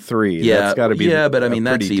Halloween 3. Yeah, that's got to be but I mean,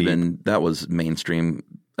 that's deep. that was mainstream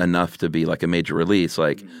enough to be like a major release.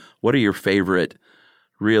 Like, what are your favorite,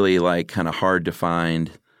 really like kind of hard to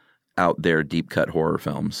find out there deep cut horror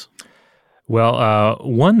films? Well,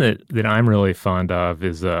 one that I'm really fond of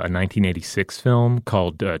is a 1986 film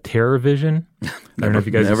called Terror Vision. I don't know if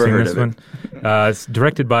you guys have seen this one. It's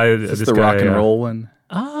directed by this the guy, rock and roll one.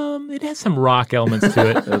 It has some rock elements to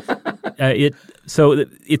it.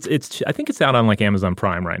 It's I think it's out on like Amazon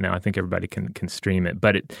Prime right now. I think everybody can stream it.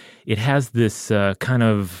 But it has this kind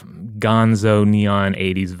of gonzo neon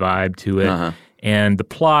 80s vibe to it. And the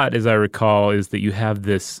plot, as I recall, is that you have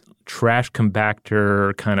this trash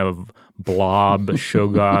compactor kind of blob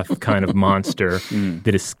Shoggoth kind of monster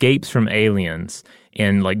that escapes from aliens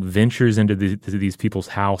and like ventures into these people's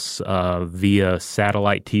house via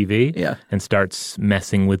satellite TV and starts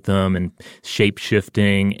messing with them and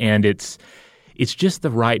shape-shifting. And it's it's just the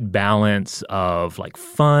right balance of like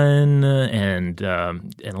fun and a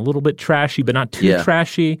little bit trashy, but not too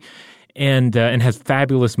trashy, and has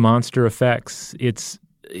fabulous monster effects. It's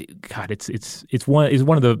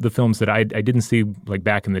one of the films that I didn't see like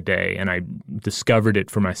back in the day, and I discovered it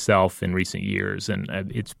for myself in recent years, and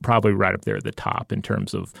it's probably right up there at the top in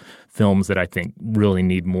terms of films that I think really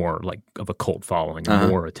need more like of a cult following, and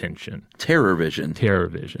more attention. Terror Vision.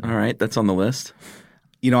 All right, that's on the list.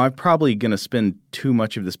 You know, I'm probably going to spend too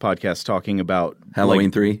much of this podcast talking about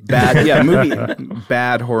Halloween 3.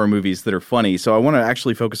 Bad horror movies that are funny. So I want to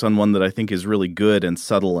actually focus on one that I think is really good and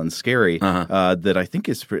subtle and scary. That I think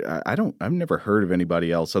is I've never heard of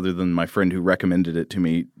anybody else other than my friend who recommended it to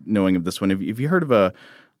me, knowing of this one. Have you heard of a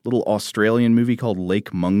little Australian movie called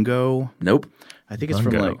Lake Mungo? Nope. I think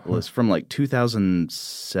it's from like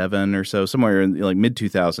 2007 or so, somewhere in like mid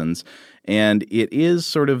 2000s, and it is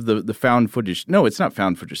sort of the found footage. No, it's not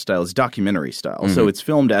found footage style; it's documentary style. So it's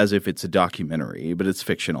filmed as if it's a documentary, but it's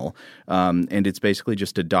fictional, and it's basically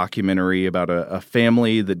just a documentary about a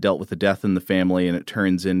family that dealt with the death in the family, and it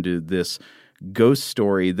turns into this ghost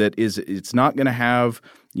story that it's not going to have,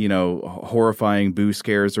 you know, horrifying boo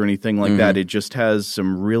scares or anything like that. It just has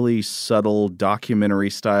some really subtle documentary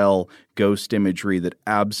style ghost imagery that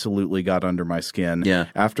absolutely got under my skin. Yeah.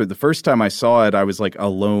 After the first time I saw it, I was like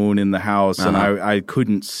alone in the house and I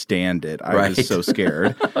couldn't stand it. I was so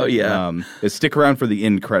scared. Oh, yeah. Stick around for the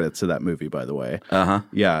end credits of that movie, by the way.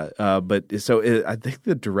 Yeah. I think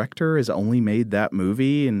the director has only made that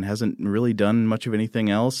movie and hasn't really done much of anything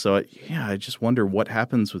else. So, I just wonder what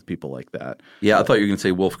happens with people like that. Yeah, I thought you were going to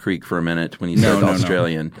say Wolf Creek for a minute when you said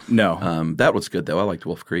Australian. No. That was good, though. I liked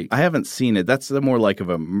Wolf Creek. I haven't seen it. That's more like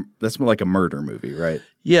a murder movie, right?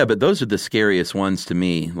 Yeah, but those are the scariest ones to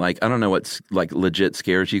me. Like, I don't know what's like legit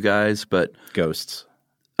scares you guys, but ghosts.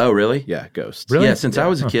 Oh, really? Yeah, ghosts. Really? Yeah, since I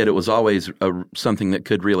was a kid, it was always something that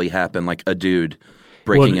could really happen, like a dude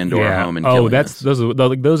breaking into our home and killing us. Those are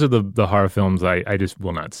the horror films I just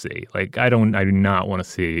will not see. Like, I do not want to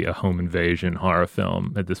see a home invasion horror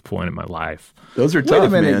film at this point in my life. Those are tough, Wait a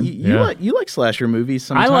minute. man. You like slasher movies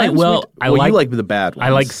sometimes? You like the bad ones. I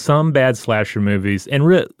like some bad slasher movies, and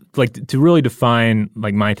to really define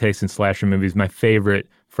like my taste in slasher movies, my favorite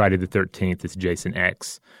Friday the 13th is Jason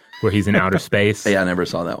X, where he's in outer space. Yeah, I never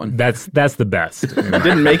saw that one. That's the best.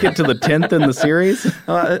 Didn't make it to the 10th in the series?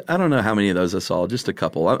 I don't know how many of those I saw. Just a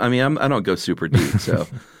couple. I mean, I don't go super deep.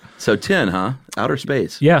 So 10, huh? Outer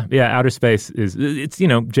space. Yeah. Outer space it's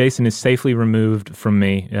Jason is safely removed from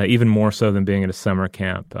me, even more so than being at a summer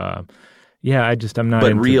camp. I'm not.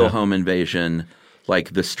 But into real home invasion,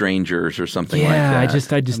 like The Strangers or something like that. I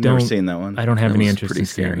just I've don't. Never seen that one. I don't have any interest in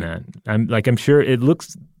seeing that. I'm sure it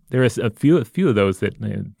looks. There is a few of those that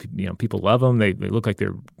people love them. They look like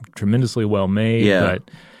they're tremendously well made. Yeah.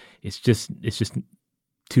 But it's just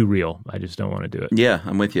too real. I just don't want to do it. Yeah,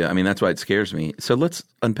 I'm with you. I mean, that's why it scares me. So let's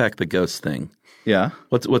unpack the ghost thing. Yeah.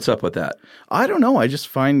 What's up with that? I don't know. I just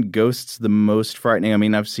find ghosts the most frightening. I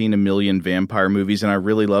mean, I've seen a million vampire movies, and I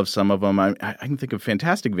really love some of them. I can think of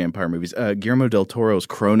fantastic vampire movies. Guillermo del Toro's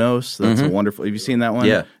Cronos. That's a wonderful. Have you seen that one?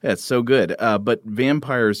 Yeah. It's so good. But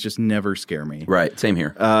vampires just never scare me. Right. Same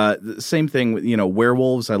here. Same thing with,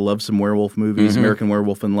 werewolves. I love some werewolf movies. American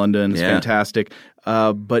Werewolf in London is fantastic.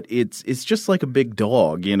 But it's just like a big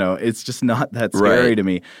dog, It's just not that scary to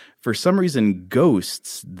me. For some reason,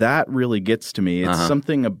 ghosts, that really gets to me. It's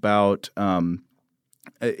something about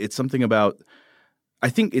I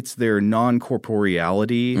think it's their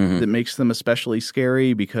non-corporeality that makes them especially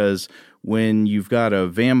scary, because when you've got a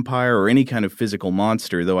vampire or any kind of physical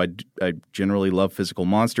monster, though I generally love physical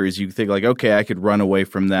monsters, you think like, okay, I could run away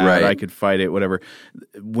from that, right. I could fight it, whatever.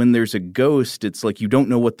 When there's a ghost, it's like you don't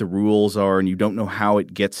know what the rules are and you don't know how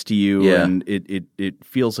it gets to you, and it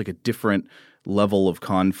feels like a different level of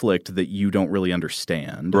conflict that you don't really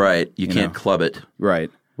understand. Right. You can't club it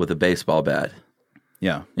with a baseball bat.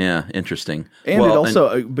 Yeah. Yeah, interesting. And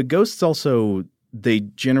but ghosts also, they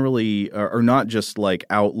generally are not just like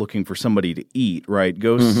out looking for somebody to eat, right?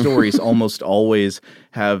 Ghost stories almost always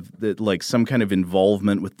have some kind of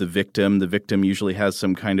involvement with the victim. The victim usually has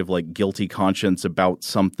some kind of like guilty conscience about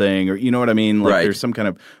something, or you know what I mean? Like there's some kind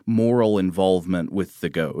of moral involvement with the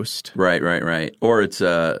ghost. Right. Or it's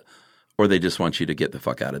or they just want you to get the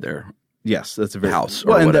fuck out of there. Yes, that's a very house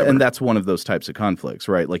or whatever. And that's one of those types of conflicts,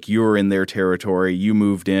 right? Like you're in their territory, you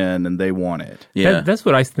moved in, and they want it. Yeah, that's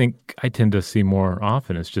what I think I tend to see more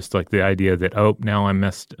often. It's just like the idea that now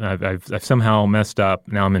I've somehow messed up.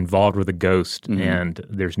 Now I'm involved with a ghost, and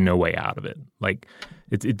there's no way out of it. Like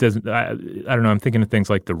it doesn't. I don't know. I'm thinking of things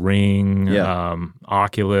like The Ring,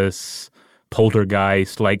 Oculus,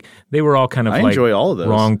 Poltergeist. Like they were all kind of I enjoy all of those.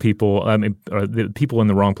 wrong people, or the people in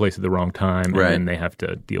the wrong place at the wrong time, Right. and then they have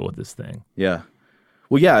to deal with this thing. Yeah.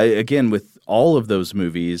 Well, yeah, again, with all of those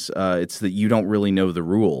movies, it's that you don't really know the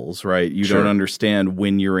rules, right? You Sure. don't understand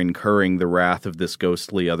when you're incurring the wrath of this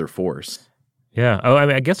ghostly other force. Yeah. Oh, I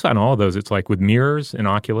mean, I guess on all of those, it's like with Mirrors and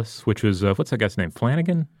Oculus, which was what's that guy's name?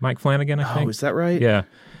 Flanagan, Mike Flanagan, I think. Oh, is that right? Yeah.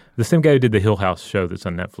 The same guy who did the Hill House show that's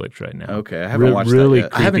on Netflix right now. Okay, I haven't watched that really yet.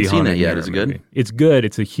 I haven't creepy seen it haunted yet. mirror Is it good? movie. It's good.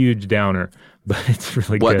 It's a huge downer, but it's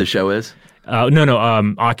really What good. the show is?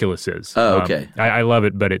 No, Oculus is. Oh, okay. I love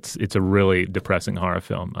it, but it's a really depressing horror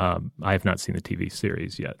film. I have not seen the TV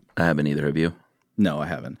series yet. I haven't either. Have you? No, I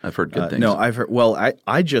haven't. I've heard good things. No, I've heard. Well,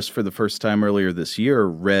 I just for the first time earlier this year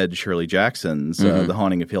read Shirley Jackson's The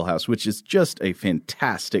Haunting of Hill House, which is just a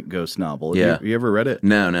fantastic ghost novel. Yeah. Have you ever read it?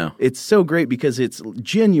 No. It's so great because it's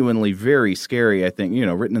genuinely very scary. I think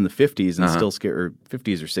written in the 50s and still scary, or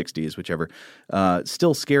 50s or 60s, whichever.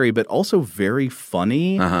 Still scary, but also very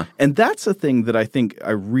funny. And that's a thing that I think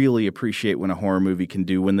I really appreciate when a horror movie can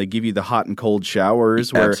do, when they give you the hot and cold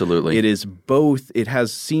showers. Where Absolutely. it is both. It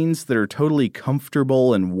has scenes that are totally comfortable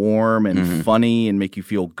and warm and funny and make you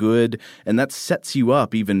feel good, and that sets you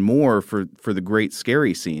up even more for the great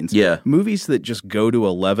scary scenes. Yeah. Movies that just go to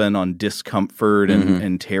 11 on discomfort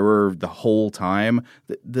and terror the whole time,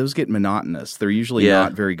 those get monotonous. They're usually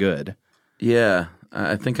not very good. Yeah,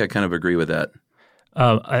 I think I kind of agree with that.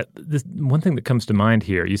 This one thing that comes to mind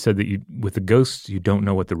here, you said that with the ghosts, you don't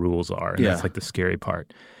know what the rules are, and that's like the scary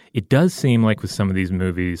part. It does seem like with some of these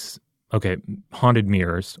movies, okay, haunted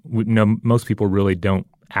mirrors, most people really don't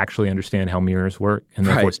actually understand how mirrors work, and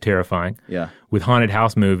therefore it's terrifying. Yeah. With haunted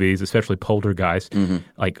house movies, especially Poltergeist,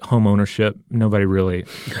 like home ownership, nobody really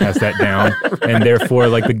has that down, and therefore,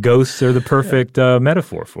 like the ghosts are the perfect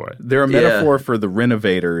metaphor for it. They're a metaphor for the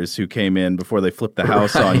renovators who came in before they flipped the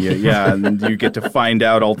house on you. Yeah, and you get to find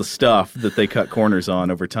out all the stuff that they cut corners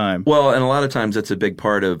on over time. Well, and a lot of times that's a big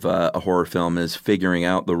part of a horror film is figuring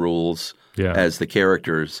out the rules as the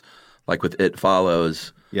characters. Like with It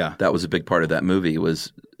Follows, that was a big part of that movie.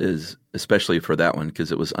 Is especially for that one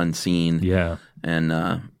because it was unseen. Yeah, and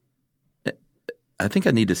I think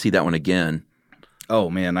I need to see that one again. Oh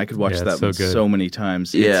man, I could watch that so one good. so many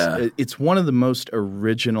times. It's one of the most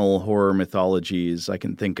original horror mythologies I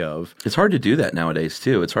can think of. It's hard to do that nowadays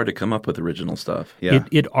too. It's hard to come up with original stuff. Yeah,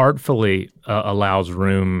 it artfully allows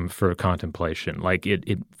room for contemplation. Like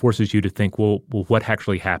it forces you to think, well, what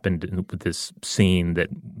actually happened with this scene? That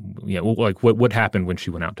like what happened when she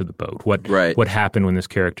went out to the boat? What happened when this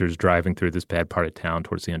character is driving through this bad part of town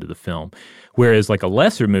towards the end of the film? Whereas like a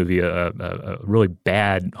lesser movie, a really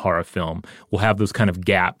bad horror film, will have those kind of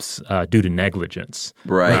gaps due to negligence.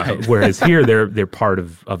 Right. Whereas here, they're part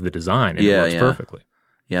of the design, and it works perfectly.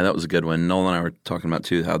 Yeah, that was a good one. Noel and I were talking about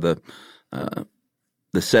too how the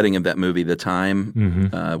setting of that movie, the time,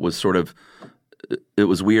 was sort of it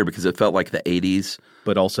was weird because it felt like the 80s.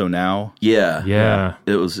 But also now. Yeah.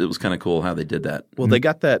 It was kind of cool how they did that. Well, they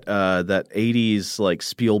got that 80s like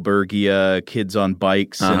Spielbergia kids on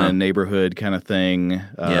bikes in a neighborhood kind of thing.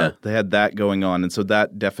 They had that going on, and so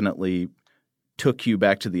that definitely took you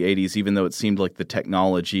back to the 80s, even though it seemed like the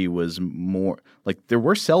technology was more like there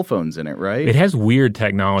were cell phones in it, right? It has weird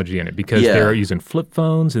technology in it because they're using flip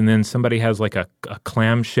phones, and then somebody has like a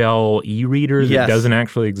clamshell e-reader that doesn't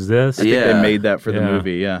actually exist. I think they made that for the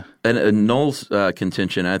movie, And Noel's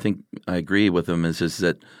contention, I think I agree with him, is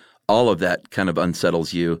that all of that kind of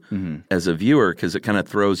unsettles you as a viewer because it kind of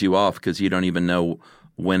throws you off because you don't even know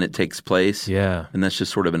when it takes place. Yeah. And that's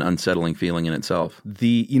just sort of an unsettling feeling in itself.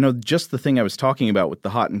 Just the thing I was talking about with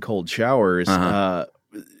the hot and cold showers,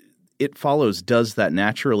 It Follows does that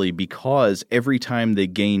naturally because every time they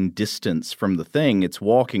gain distance from the thing, it's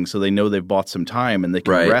walking, so they know they've bought some time and they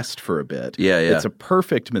can rest for a bit. Yeah. It's a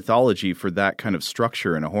perfect mythology for that kind of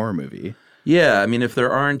structure in a horror movie. Yeah, I mean, if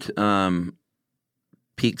there aren't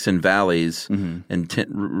peaks and valleys and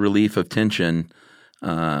relief of tension,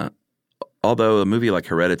 although a movie like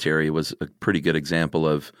Hereditary was a pretty good example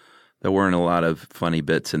of there weren't a lot of funny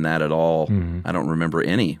bits in that at all. I don't remember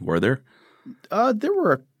any. Were there? There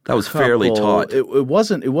were a That was fairly taut. It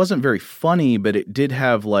wasn't very funny, but it did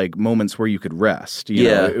have like moments where you could rest. You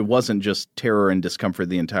know, it wasn't just terror and discomfort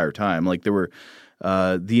the entire time. Like there were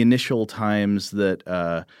the initial times that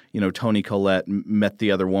Toni Collette met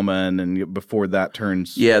the other woman, and before that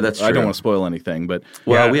turns. Yeah, that's true. I don't want to spoil anything, but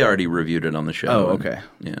we already reviewed it on the show. Oh, okay.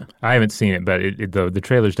 Yeah, I haven't seen it, but the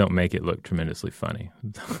trailers don't make it look tremendously funny.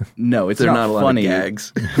 No, it's not not a lot funny. of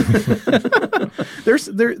gags.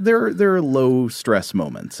 There are low stress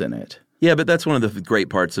moments in it. Yeah, but that's one of the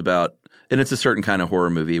great parts about, and it's a certain kind of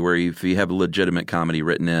horror movie where if you have legitimate comedy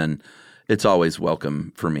written in, it's always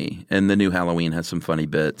welcome for me. And the new Halloween has some funny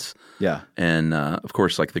bits. Yeah. And, of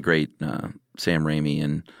course, like the great Sam Raimi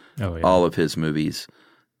and all of his movies.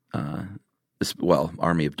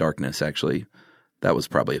 Army of Darkness, actually. That was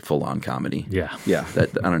probably a full-on comedy. Yeah. That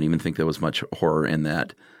I don't even think there was much horror in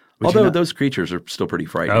that. Although those creatures are still pretty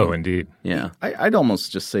frightening. Oh, indeed. Yeah. I'd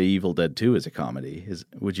almost just say Evil Dead 2 is a comedy.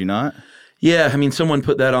 Would you not? Yeah, I mean, someone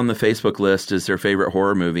put that on the Facebook list as their favorite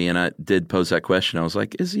horror movie, and I did pose that question. I was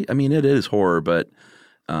like, is he? I mean, it is horror, but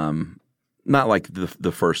not like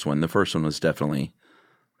the first one. The first one was definitely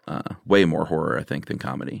way more horror, I think, than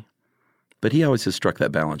comedy. But he always has struck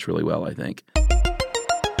that balance really well, I think.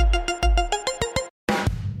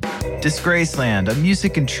 Disgraceland, a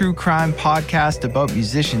music and true crime podcast about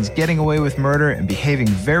musicians getting away with murder and behaving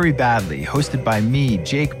very badly, hosted by me,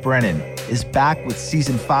 Jake Brennan, is back with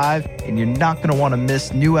Season 5, and you're not going to want to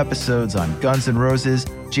miss new episodes on Guns N' Roses,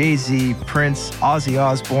 Jay-Z, Prince, Ozzy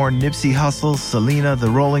Osbourne, Nipsey Hussle, Selena, The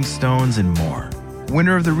Rolling Stones, and more.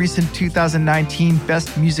 Winner of the recent 2019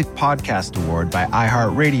 Best Music Podcast Award by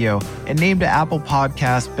iHeartRadio and named to Apple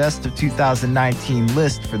Podcast Best of 2019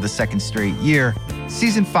 list for the second straight year,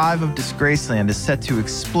 Season 5 of Disgraceland is set to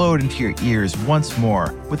explode into your ears once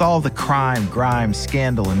more with all the crime, grime,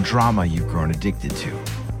 scandal, and drama you've grown addicted to.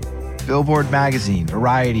 Billboard Magazine,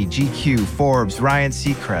 Variety, GQ, Forbes, Ryan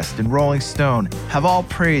Seacrest, and Rolling Stone have all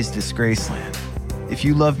praised Disgraceland. If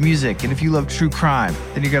you love music and if you love true crime,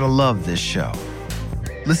 then you're going to love this show.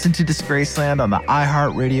 Listen to Disgraceland on the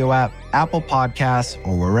iHeartRadio app, Apple Podcasts,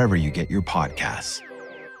 or wherever you get your podcasts.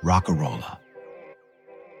 Rockarola.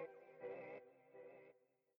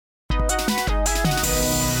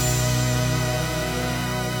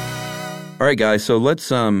 All right, guys. So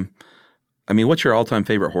let's. What's your all-time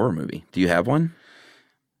favorite horror movie? Do you have one?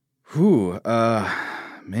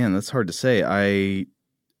 Man, that's hard to say.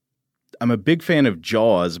 I'm a big fan of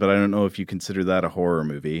Jaws, but I don't know if you consider that a horror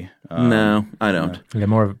movie. No, I don't. Yeah,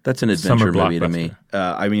 more of that's an adventure movie to me.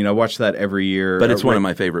 I watch that every year. But it's one of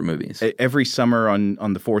my favorite movies. Every summer on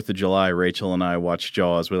the 4th of July, Rachel and I watch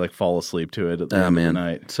Jaws. We fall asleep to it at the end of the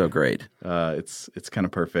night. So great. It's kind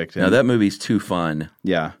of perfect. Now, that movie's too fun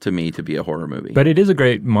to me to be a horror movie. But it is a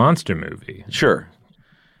great monster movie. Sure.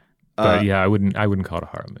 But I wouldn't call it a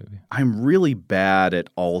horror movie. I'm really bad at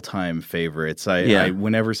all-time favorites.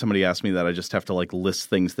 Whenever somebody asks me that, I just have to list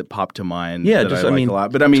things that pop to mind. Yeah, that I like a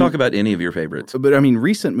lot. But talk about any of your favorites. But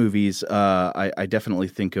recent movies, I definitely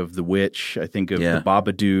think of The Witch. I think of The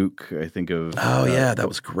Babadook. I think of that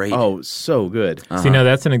was great. Oh, so good. See, now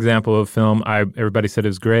that's an example of film. Everybody said it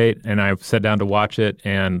was great, and I sat down to watch it,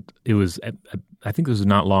 and it was. I think it was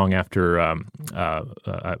not long after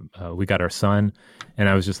we got our son. And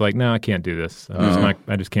I was just like, no, I can't do this.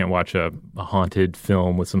 I just can't watch a haunted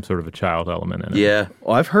film with some sort of a child element in it. Yeah.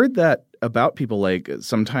 Well, I've heard that about people.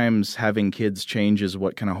 Sometimes having kids changes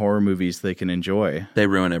what kind of horror movies they can enjoy. They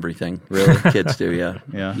ruin everything. Really? Kids do, yeah.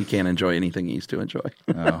 Yeah. You can't enjoy anything you used to enjoy.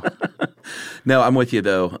 Oh. No, I'm with you,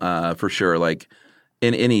 though, for sure.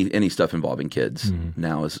 In any stuff involving kids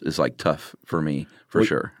now is tough for me, for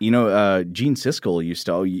sure. Gene Siskel used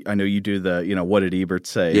to, I know you do the, what did Ebert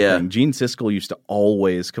say? Yeah. thing. Gene Siskel used to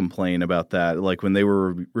always complain about that. When they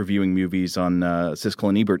were reviewing movies on Siskel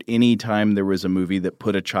and Ebert, anytime there was a movie that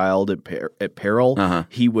put a child at peril,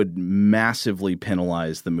 he would massively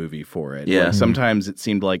penalize the movie for it. Yeah. Sometimes it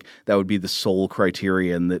seemed like that would be the sole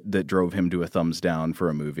criterion that drove him to a thumbs down for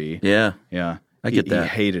a movie. Yeah. Yeah. I get that. He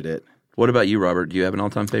hated it. What about you, Robert? Do you have an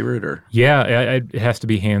all-time favorite? Or Yeah, it has to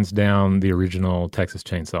be hands down the original Texas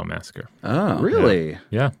Chainsaw Massacre. Oh, really?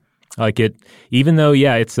 Yeah. It, even though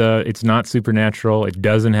it's not supernatural, it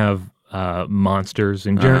doesn't have monsters,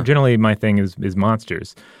 and generally my thing is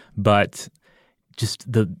monsters, but just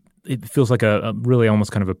it feels like a really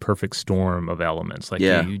almost kind of a perfect storm of elements.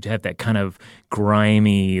 You have that kind of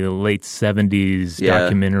grimy late 70s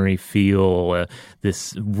documentary feel,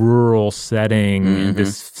 this rural setting, and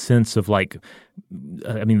this sense of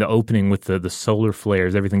the opening with the solar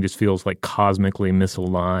flares, everything just feels cosmically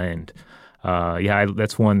misaligned.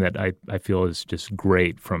 That's one that I feel is just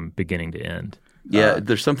great from beginning to end. Yeah,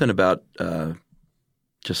 there's something about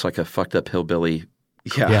just a fucked up hillbilly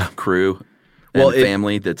crew. And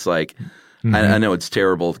family that's I know it's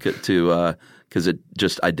terrible to because it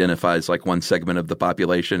just identifies one segment of the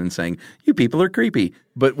population and saying you people are creepy.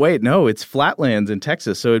 But wait, no, it's flatlands in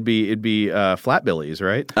Texas, so it'd be flatbillies,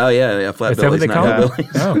 right? Oh yeah, flatbillies. Is that what they call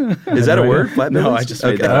hillbillies. Is that a word? Flatbillies? No, I just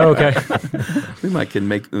made that. Oh, okay.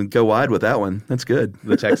 We can go wide with that one. That's good.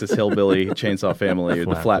 The Texas hillbilly chainsaw family, or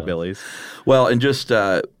the flatbillies. Well, and just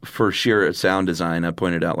for sheer sound design, I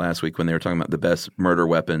pointed out last week when they were talking about the best murder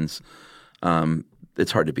weapons.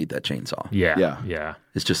 it's hard to beat that chainsaw. Yeah.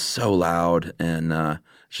 It's just so loud and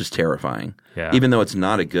it's just terrifying. Yeah. Even though it's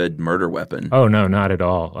not a good murder weapon. Oh no, not at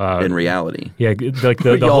all. In reality. Yeah, like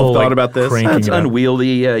the Y'all whole thought about this? It's it up. unwieldy.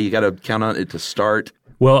 Yeah, you got to count on it to start.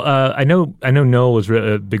 Well, I know Noel was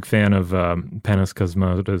a big fan of Panos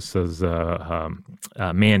Cosmatos'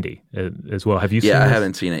 Mandy as well. Have you seen Yeah, I this?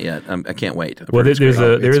 haven't seen it yet. I can't wait. Well, there is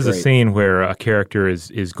a great. scene where a character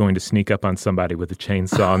is going to sneak up on somebody with a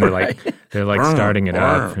chainsaw, and they're like starting it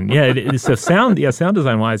up. And it's a sound. Yeah, sound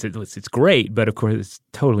design wise, it's great, but of course it's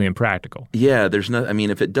totally impractical. Yeah, there's no. I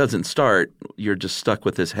mean, if it doesn't start, you're just stuck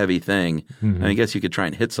with this heavy thing. Mm-hmm. I guess you could try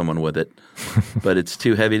and hit someone with it, but it's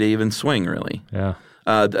too heavy to even swing. Really. Yeah.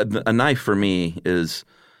 A knife for me is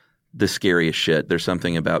the scariest shit. There's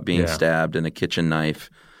something about being stabbed in a kitchen knife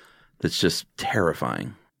that's just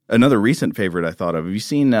terrifying. Another recent favorite I thought of. Have you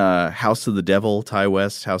seen House of the Devil, Ty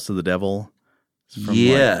West, House of the Devil? It's from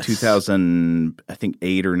Yes. 2000, I think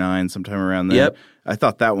 8 or 9, sometime around then. Yep. I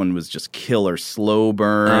thought that one was just killer. Slow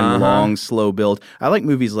burn, long, slow build. I like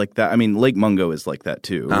movies like that. I mean, Lake Mungo is like that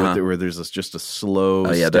too, where there's just a slow,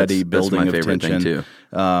 steady building that's my of favorite tension. thing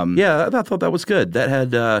too. Yeah, I thought that was good. That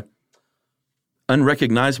had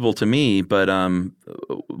unrecognizable to me, but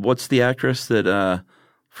what's the actress that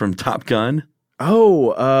from Top Gun?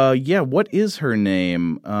 Oh, yeah. What is her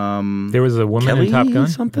name? There was a woman Kelly in Top Gun.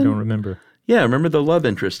 something? I don't remember. Yeah, remember the love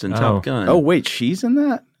interest in Top Gun? Oh, wait, she's in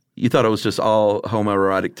that? You thought it was just all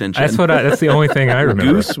homoerotic tension? That's the only thing I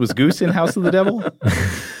remember. Was Goose in House of the Devil?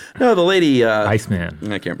 No, the lady Iceman.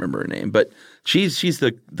 I can't remember her name, but she's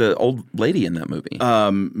the old lady in that movie.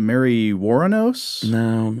 Mary Woronos?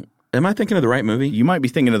 No, am I thinking of the right movie? You might be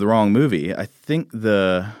thinking of the wrong movie.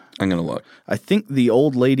 I'm gonna look. I think the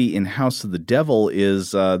old lady in House of the Devil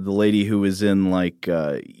is the lady who is in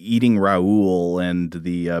Eating Raoul and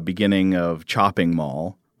the beginning of Chopping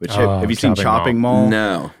Mall. Have you seen Chopping Mall?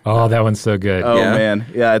 No. Oh, that one's so good. Oh, Yeah? man.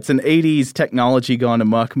 Yeah, it's an 80s technology gone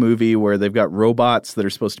amok movie where they've got robots that are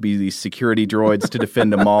supposed to be these security droids to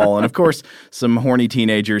defend a mall. And, of course, some horny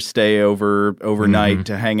teenagers stay overnight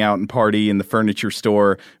to hang out and party in the furniture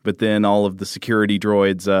store, but then all of the security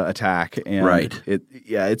droids attack. And Right.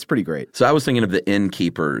 It's pretty great. So I was thinking of the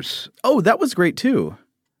Innkeepers. Oh, that was great, too.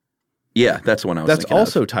 Yeah, that's the one I was That's thinking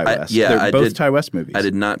also of. Ty West. They're They're both Ty West movies. I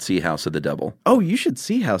did not see House of the Devil. Oh, you should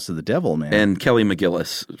see House of the Devil, man. And Kelly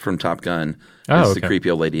McGillis from Top Gun Oh, is the okay.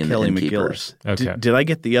 creepy old lady in Kelly the Innkeepers. McGillis. Okay. Did I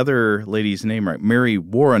get the other lady's name right? Mary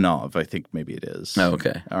Woronov, I think maybe it is. Oh,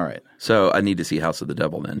 okay. All right. So I need to see House of the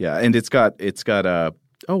Devil then. Yeah, and it's got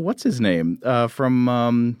what's his name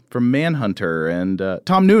from Manhunter and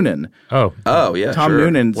Tom Noonan. Oh yeah, Tom sure.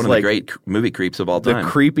 Noonan's one of the great movie creeps of all The time.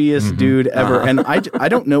 creepiest dude ever. And I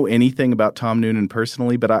don't know anything about Tom Noonan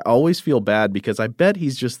personally, but I always feel bad because I bet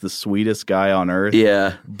he's just the sweetest guy on earth.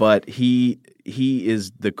 Yeah. But he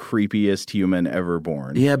is the creepiest human ever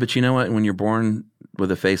born. Yeah, but you know what? When you're born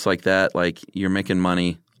with a face like that, like you're making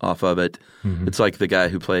money off of it. It's like the guy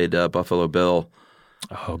who played Buffalo Bill.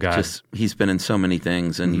 Oh God, He's been in so many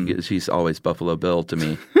things, and he's always Buffalo Bill to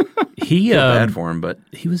me. he Feel bad for him, but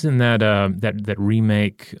he was in that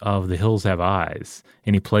remake of The Hills Have Eyes,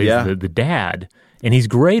 and he plays the dad, and he's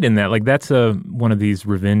great in that. Like that's one of these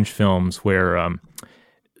revenge films where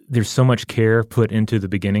there's so much care put into the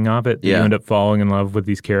beginning of it that you end up falling in love with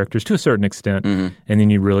these characters to a certain extent, and then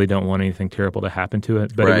you really don't want anything terrible to happen to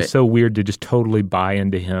it. But it was so weird to just totally buy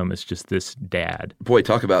into him as just this dad. boy,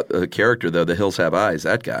 talk about a character though. The Hills Have Eyes.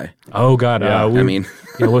 That guy. Oh God,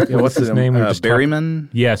 what's his name? Berryman?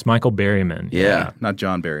 Yes, Michael Berryman. Yeah. Not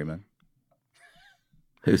John Berryman.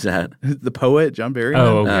 Who's that? The poet, John Berryman?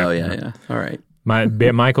 Oh, okay. Oh yeah. All right.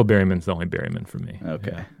 Michael Berryman's the only Berryman for me.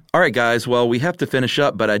 Okay. Yeah. All right, guys. Well, we have to finish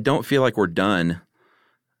up, but I don't feel like we're done.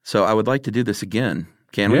 So I would like to do this again.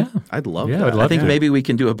 Can we? Yeah. I'd love Yeah, that. I'd love I think to. maybe we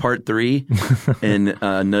can do a part 3 and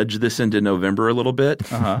nudge this into November a little bit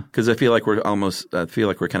because I feel like we're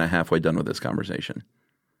kind of halfway done with this conversation.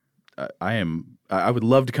 I would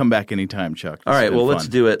love to come back anytime, Chuck. All right, well, let's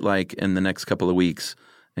fun. do it like in the next couple of weeks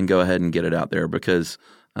and go ahead and get it out there because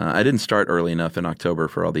I didn't start early enough in October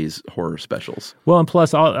for all these horror specials. Well, and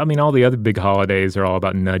plus, all the other big holidays are all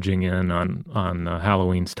about nudging in on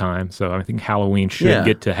Halloween's time. So I think Halloween should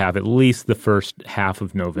get to have at least the first half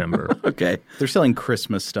of November. Okay. They're selling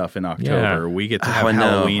Christmas stuff in October. Yeah. We get to Oh, have I know.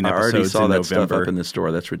 Halloween I already episodes saw in that November. stuff up in the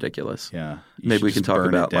store. That's ridiculous. Yeah. You Maybe should we can just talk burn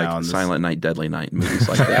it about like down. Silent Night, Deadly Night, movies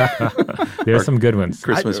like that. There's some good ones.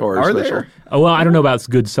 Christmas horror are special. there? Oh, well, I don't know about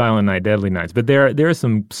good Silent Night, Deadly Nights, but there are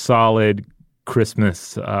some solid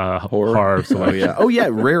Christmas horror. Oh yeah,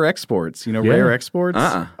 Rare Exports. You know Yeah. Rare Exports?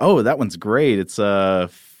 Uh-uh. Oh, that one's great. It's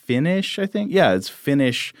Finnish, I think. Yeah, it's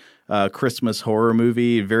Finnish Christmas horror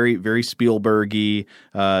movie. Very, very Spielberg-y.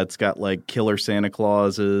 It's got like killer Santa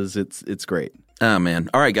Clauses. It's great. Oh, man.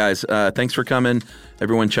 All right, guys. Thanks for coming.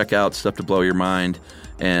 Everyone check out Stuff to Blow Your Mind.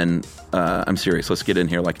 And I'm serious. Let's get in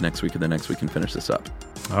here like next week and the next week and finish this up.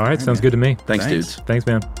 All right. Sounds good to me. Thanks, dudes. Thanks,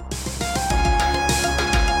 man.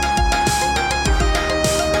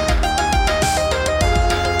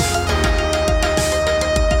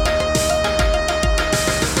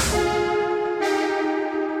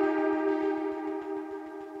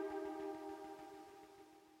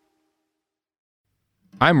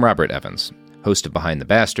 I'm Robert Evans, host of Behind the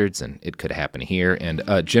Bastards and It Could Happen Here, and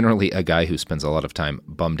generally a guy who spends a lot of time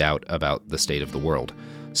bummed out about the state of the world.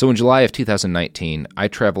 So in July of 2019, I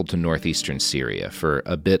traveled to northeastern Syria for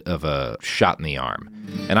a bit of a shot in the arm.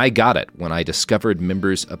 And I got it when I discovered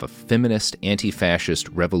members of a feminist, anti-fascist,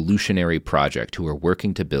 revolutionary project who are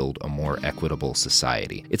working to build a more equitable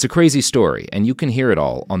society. It's a crazy story, and you can hear it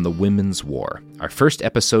all on The Women's War. Our first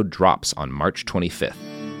episode drops on March 25th.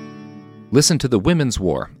 Listen to The Women's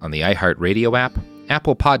War on the iHeartRadio app,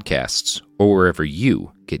 Apple Podcasts, or wherever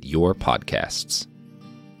you get your podcasts.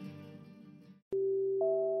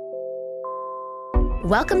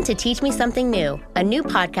 Welcome to Teach Me Something New, a new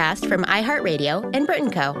podcast from iHeartRadio and Brit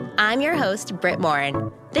 & Co. I'm your host, Britt Morin.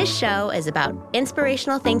 This show is about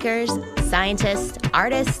inspirational thinkers, scientists,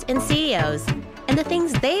 artists, and CEOs, and the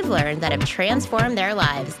things they've learned that have transformed their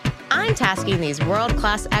lives. I'm tasking these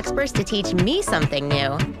world-class experts to teach me something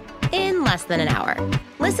new in less than an hour.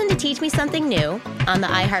 Listen to Teach Me Something New on the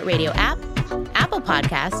iHeartRadio app, Apple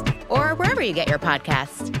Podcasts, or wherever you get your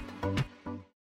podcasts.